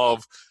system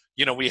of,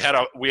 we had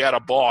a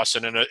boss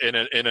and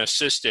an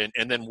assistant,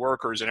 and then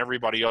workers and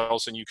everybody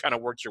else, and you kind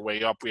of worked your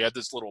way up. We had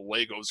this little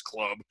Legos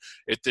club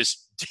at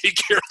this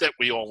daycare that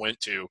we all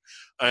went to,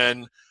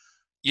 and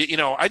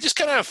I just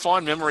kind of have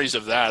fond memories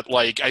of that.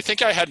 Like I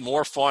think I had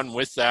more fun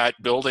with that,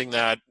 building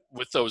that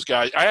with those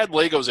guys. I had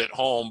Legos at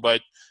home, but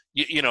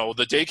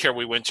the daycare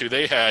we went to,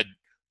 they had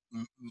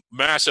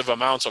massive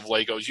amounts of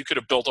Legos. You could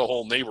have built a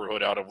whole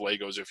neighborhood out of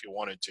Legos if you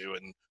wanted to,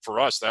 and for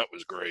us that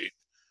was great.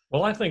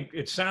 Well, I think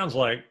it sounds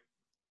like,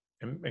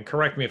 and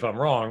correct me if I'm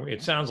wrong,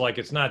 it sounds like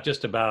it's not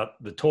just about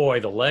the toy,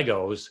 the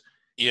Legos.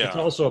 Yeah. It's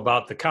also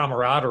about the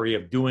camaraderie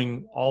of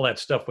doing all that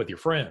stuff with your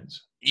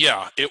friends.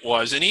 Yeah, it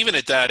was. And even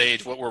at that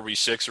age, what were we,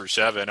 6 or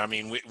 7? I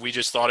mean, we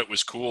just thought it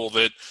was cool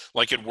that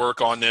like could work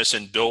on this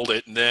and build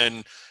it. And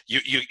then you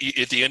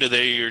at the end of the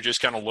day, you're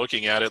just kind of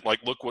looking at it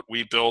like, look what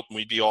we built, and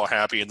we'd be all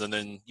happy. And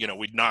then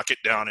we'd knock it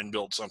down and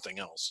build something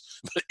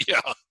else. But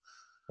yeah.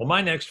 Well,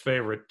 my next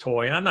favorite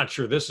toy, and I'm not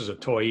sure this is a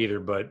toy either,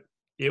 but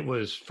it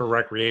was for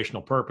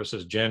recreational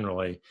purposes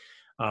generally,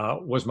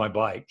 was my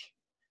bike.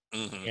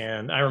 Mm-hmm.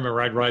 And I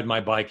remember I'd ride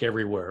my bike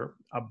everywhere.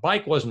 A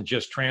bike wasn't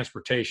just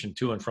transportation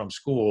to and from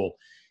school.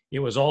 It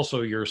was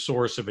also your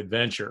source of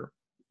adventure.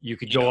 You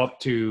could go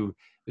up to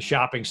the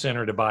shopping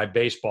center to buy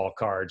baseball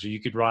cards, or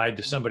you could ride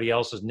to somebody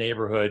else's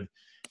neighborhood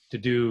to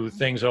do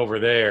things over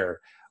there.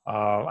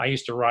 I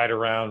used to ride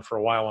around for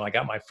a while when I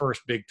got my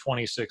first big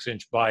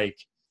 26-inch bike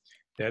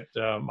that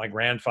my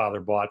grandfather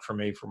bought for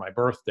me for my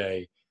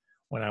birthday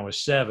when I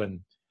was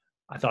 7.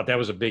 I thought that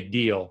was a big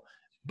deal.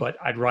 But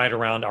I'd ride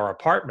around our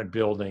apartment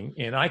building,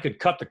 and I could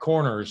cut the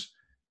corners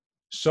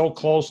so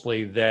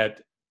closely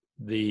that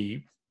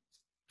the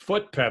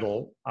foot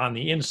pedal on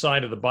the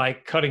inside of the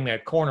bike, cutting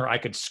that corner, I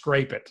could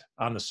scrape it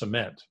on the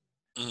cement.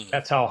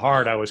 That's how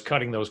hard I was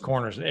cutting those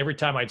corners. And every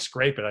time I'd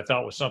scrape it, I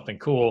thought it was something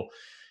cool,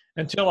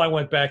 until I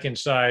went back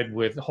inside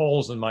with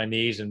holes in my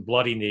knees and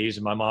bloody knees,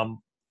 and my mom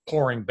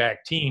pouring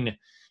Bactine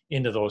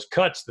into those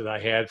cuts that I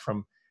had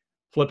from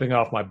flipping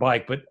off my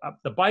bike. But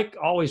the bike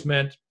always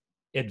meant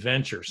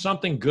adventure.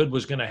 Something good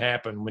was going to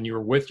happen when you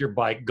were with your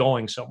bike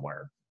going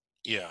somewhere.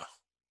 Yeah.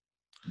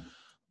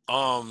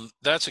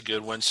 That's a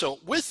good one. So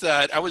with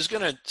that, I was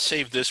going to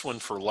save this one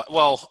for,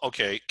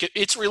 okay.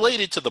 It's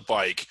related to the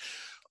bike.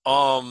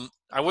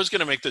 I was going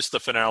to make this the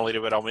finale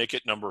to it. I'll make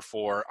it number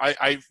 4.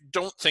 I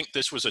don't think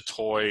this was a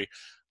toy.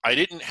 I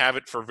didn't have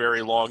it for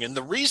very long. And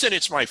the reason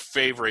it's my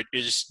favorite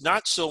is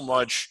not so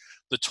much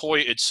the toy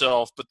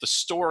itself, but the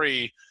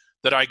story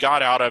that I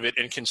got out of it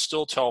and can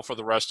still tell for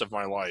the rest of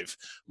my life.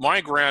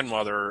 My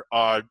grandmother,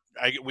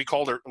 we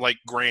called her like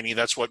Granny.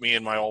 That's what me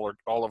and all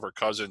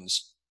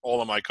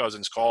of my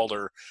cousins called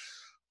her.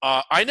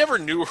 I never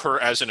knew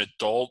her as an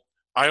adult.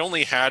 I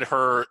only had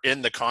her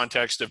in the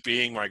context of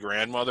being my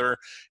grandmother.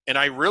 And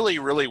I really,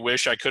 really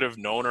wish I could have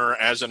known her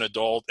as an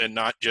adult and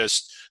not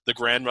just the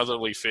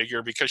grandmotherly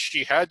figure, because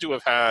she had to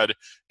have had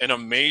an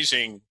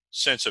amazing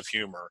sense of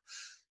humor.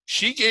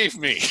 She gave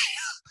me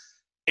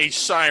a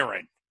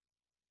siren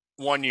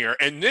one year,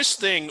 and this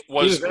thing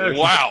was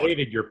loud.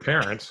 Hated your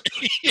parents.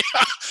 Yeah,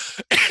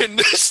 and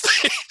this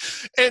thing,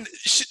 and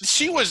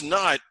she was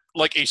not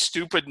like a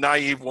stupid,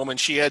 naive woman.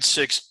 She had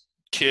 6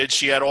 kids.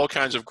 She had all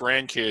kinds of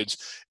grandkids.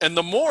 And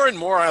the more and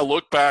more I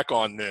look back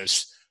on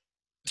this,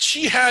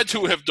 she had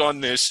to have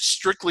done this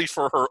strictly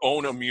for her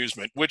own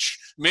amusement, which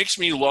makes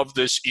me love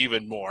this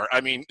even more.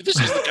 I mean, this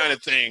is the kind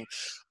of thing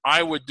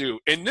I would do.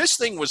 And this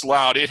thing was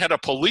loud. It had a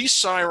police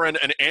siren,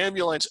 an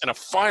ambulance, and a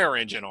fire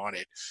engine on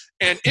it.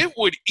 And it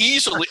would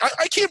easily –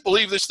 I can't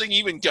believe this thing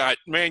even got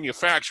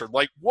manufactured.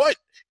 Like, what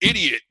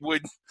idiot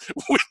would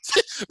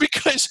 –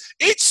 because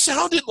it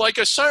sounded like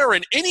a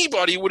siren.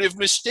 Anybody would have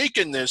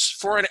mistaken this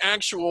for an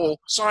actual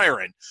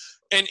siren.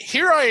 And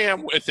here I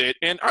am with it,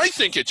 and I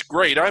think it's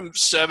great. I'm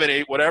 7,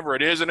 8, whatever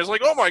it is, and it's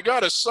like, oh, my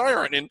God, a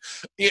siren. And,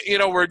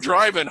 we're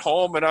driving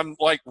home, and I'm,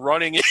 like,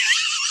 running in.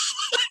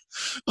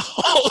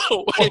 All the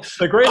way. Well,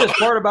 the greatest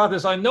part about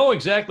this, I know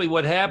exactly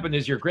what happened,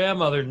 is your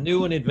grandmother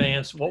knew in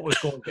advance what was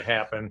going to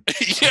happen.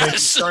 Yes. When she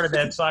started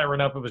that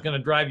siren up, it was going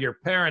to drive your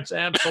parents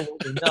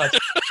absolutely nuts.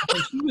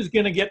 And she was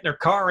going to get in her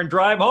car and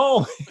drive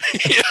home,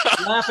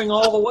 laughing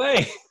all the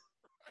way.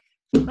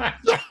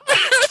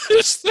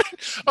 This thing,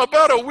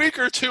 about a week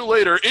or two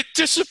later, it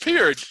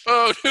disappeared.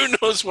 Oh, who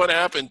knows what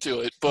happened to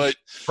it? But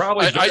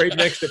probably buried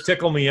next to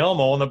Tickle Me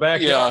Elmo in the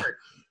backyard.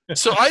 Yeah.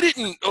 So I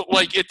didn't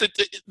like it.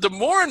 The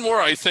more and more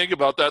I think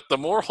about that, the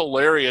more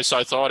hilarious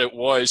I thought it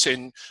was.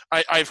 And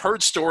I've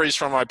heard stories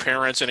from my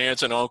parents and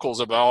aunts and uncles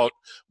about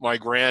my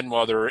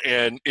grandmother,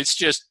 and it's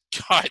just,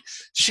 God,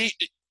 she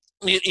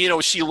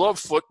loved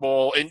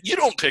football, and you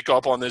don't pick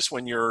up on this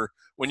when you're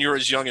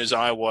as young as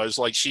I was.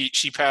 Like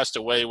she passed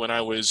away when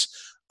I was,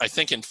 I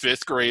think, in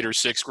 5th grade or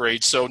 6th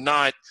grade, so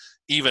not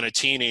even a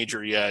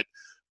teenager yet.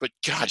 But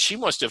God, she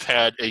must have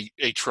had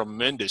a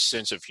tremendous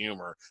sense of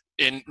humor.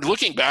 And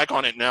looking back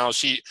on it now,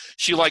 she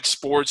liked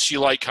sports, she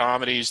liked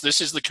comedies.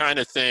 This is the kind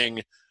of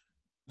thing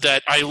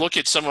that I look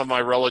at some of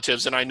my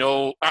relatives, and I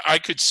know I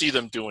could see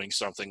them doing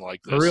something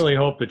like this. I really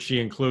hope that she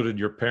included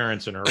your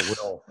parents in her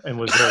will and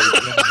was very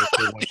generous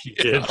for what she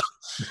did.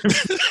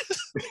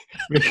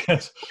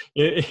 Because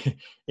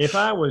if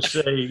I was,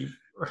 say,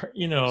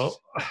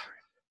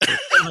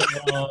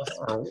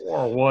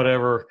 or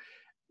whatever,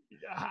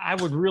 I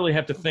would really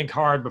have to think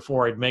hard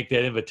before I'd make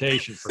that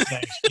invitation for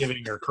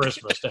Thanksgiving or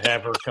Christmas to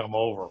have her come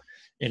over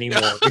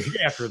anymore.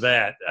 After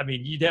that, I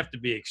mean, you'd have to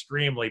be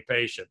extremely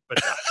patient.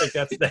 But I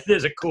think that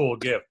is a cool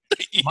gift.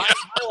 Yeah.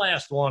 My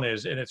last one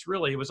is, and it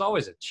was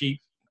always a cheap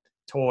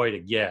toy to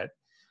get.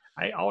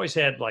 I always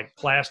had like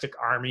plastic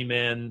army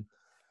men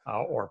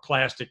or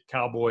plastic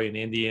cowboys and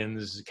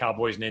Indians,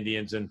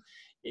 and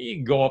you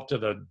can go up to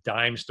the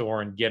dime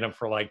store and get them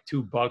for like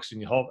 $2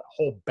 and you have a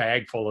whole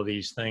bag full of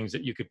these things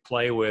that you could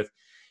play with.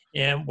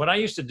 And what I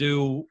used to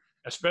do,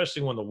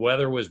 especially when the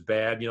weather was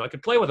bad, I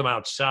could play with them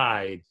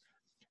outside,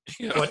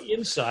 but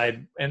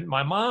inside. And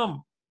my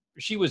mom,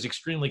 she was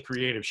extremely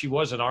creative. She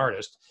was an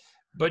artist,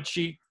 but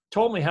she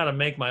told me how to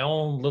make my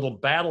own little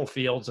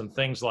battlefields and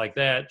things like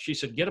that. She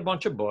said, get a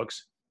bunch of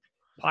books,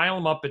 pile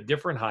them up at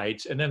different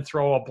heights, and then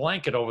throw a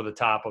blanket over the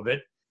top of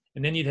it.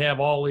 And then you'd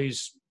have all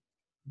these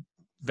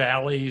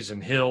valleys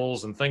and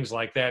hills and things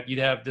like that. You'd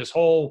have this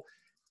whole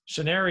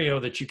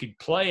scenario that you could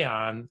play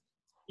on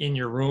in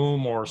your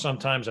room, or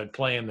sometimes I'd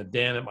play in the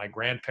den at my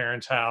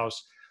grandparents'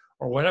 house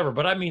or whatever.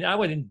 But I mean, I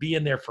would be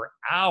in there for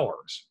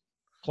hours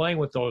playing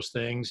with those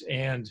things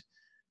and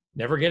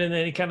never get in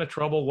any kind of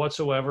trouble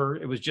whatsoever.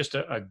 It was just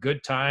a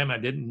good time. I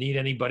didn't need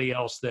anybody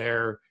else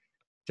there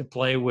to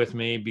play with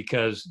me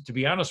because, to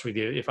be honest with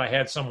you, if I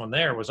had someone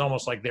there, it was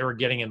almost like they were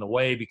getting in the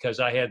way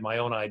because I had my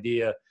own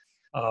idea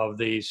of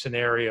the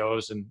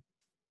scenarios and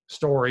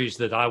stories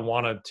that I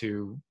wanted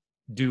to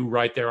do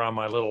right there on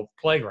my little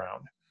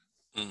playground.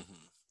 Mm-hmm.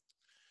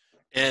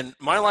 And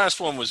my last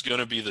one was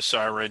going to be the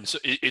siren. So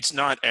it's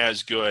not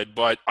as good,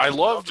 but I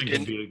loved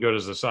it. Be as good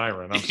as the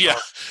siren. Yeah.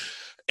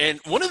 And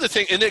one of the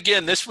things, and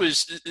again, this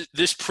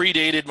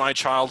predated my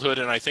childhood,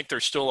 and I think they're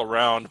still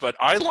around, but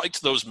I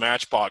liked those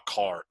Matchbox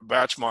cars.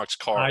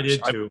 I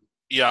did too.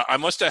 I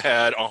must have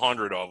had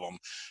 100 of them.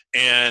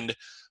 And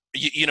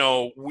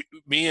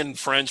me and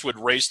friends would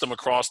race them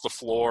across the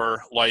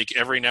floor. Like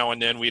every now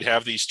and then we'd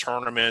have these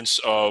tournaments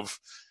of,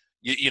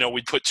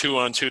 we'd put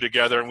 2-on-2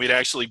 together and we'd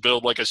actually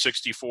build like a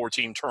 64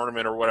 team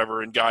tournament or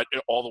whatever and got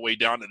all the way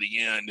down to the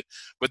end.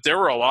 But there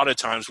were a lot of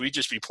times we'd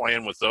just be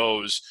playing with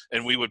those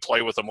and we would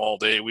play with them all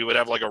day. We would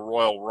have like a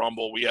Royal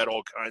Rumble. We had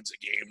all kinds of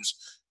games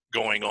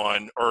going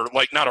on, or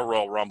like not a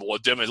Royal Rumble, a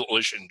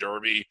Demolition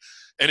Derby.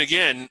 And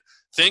again,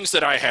 things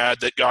that I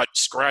had that got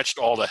scratched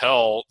all to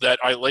hell that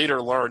I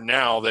later learned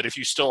now that if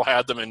you still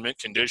had them in mint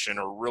condition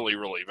are really,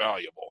 really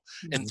valuable.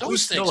 And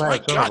those things, my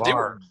God, they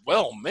were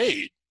well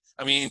made.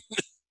 I mean,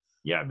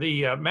 yeah,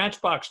 the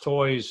Matchbox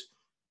toys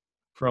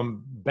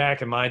from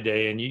back in my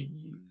day, and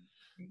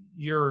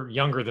you're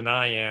younger than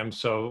I am,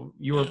 so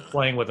you were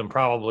playing with them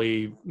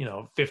probably,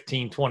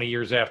 15, 20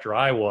 years after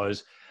I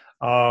was.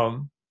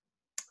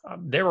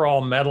 They were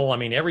all metal. I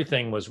mean,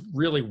 everything was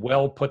really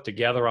well put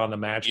together on the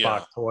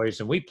Matchbox toys,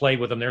 and we played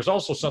with them. There's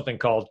also something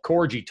called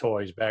Corgi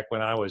toys back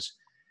when I was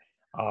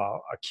a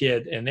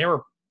kid, and they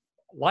were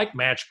like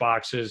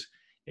Matchboxes,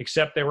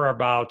 except they were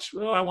about,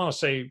 I want to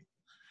say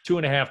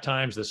 2.5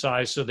 times the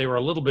size, so they were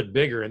a little bit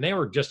bigger, and they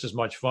were just as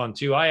much fun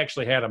too. I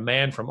actually had a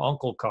Man from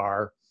U.N.C.L.E.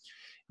 car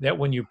that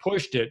when you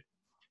pushed it,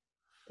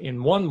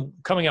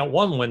 coming out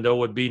one window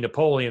would be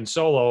Napoleon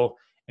Solo,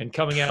 And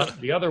coming out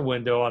the other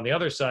window on the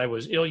other side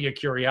was Ilya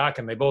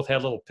Kuryakin. They both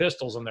had little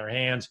pistols in their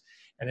hands,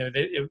 and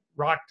it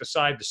rocked to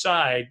side,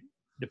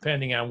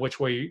 depending on which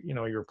way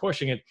you're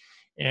pushing it.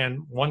 And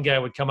one guy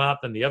would come out,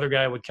 then the other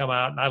guy would come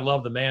out. And I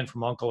love The Man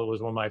from U.N.C.L.E. It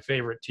was one of my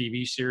favorite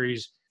TV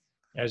series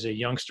as a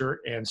youngster.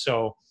 And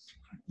so,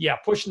 yeah,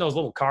 pushing those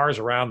little cars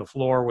around the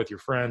floor with your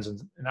friends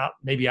and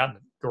maybe out in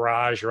the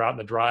garage or out in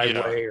the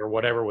driveway or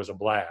whatever was a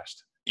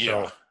blast.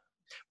 Yeah. So,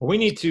 well, we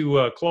need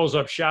to close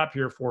up shop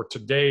here for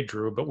today,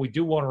 Drew, but we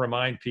do want to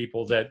remind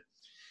people that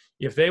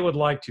if they would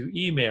like to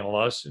email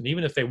us, and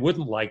even if they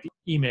wouldn't like to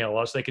email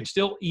us, they can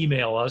still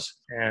email us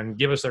and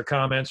give us their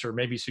comments or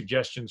maybe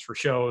suggestions for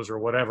shows or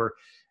whatever.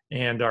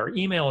 And our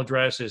email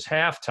address is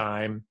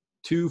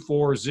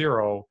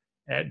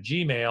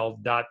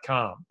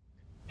halftime240@gmail.com.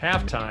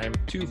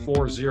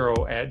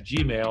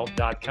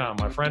 halftime240@gmail.com.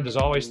 My friend, as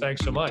always,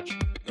 thanks so much.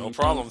 No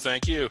problem.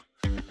 Thank you.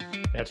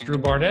 That's Drew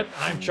Barnett.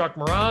 I'm Chuck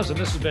Mraz, and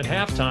this has been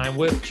Halftime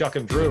with Chuck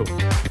and Drew.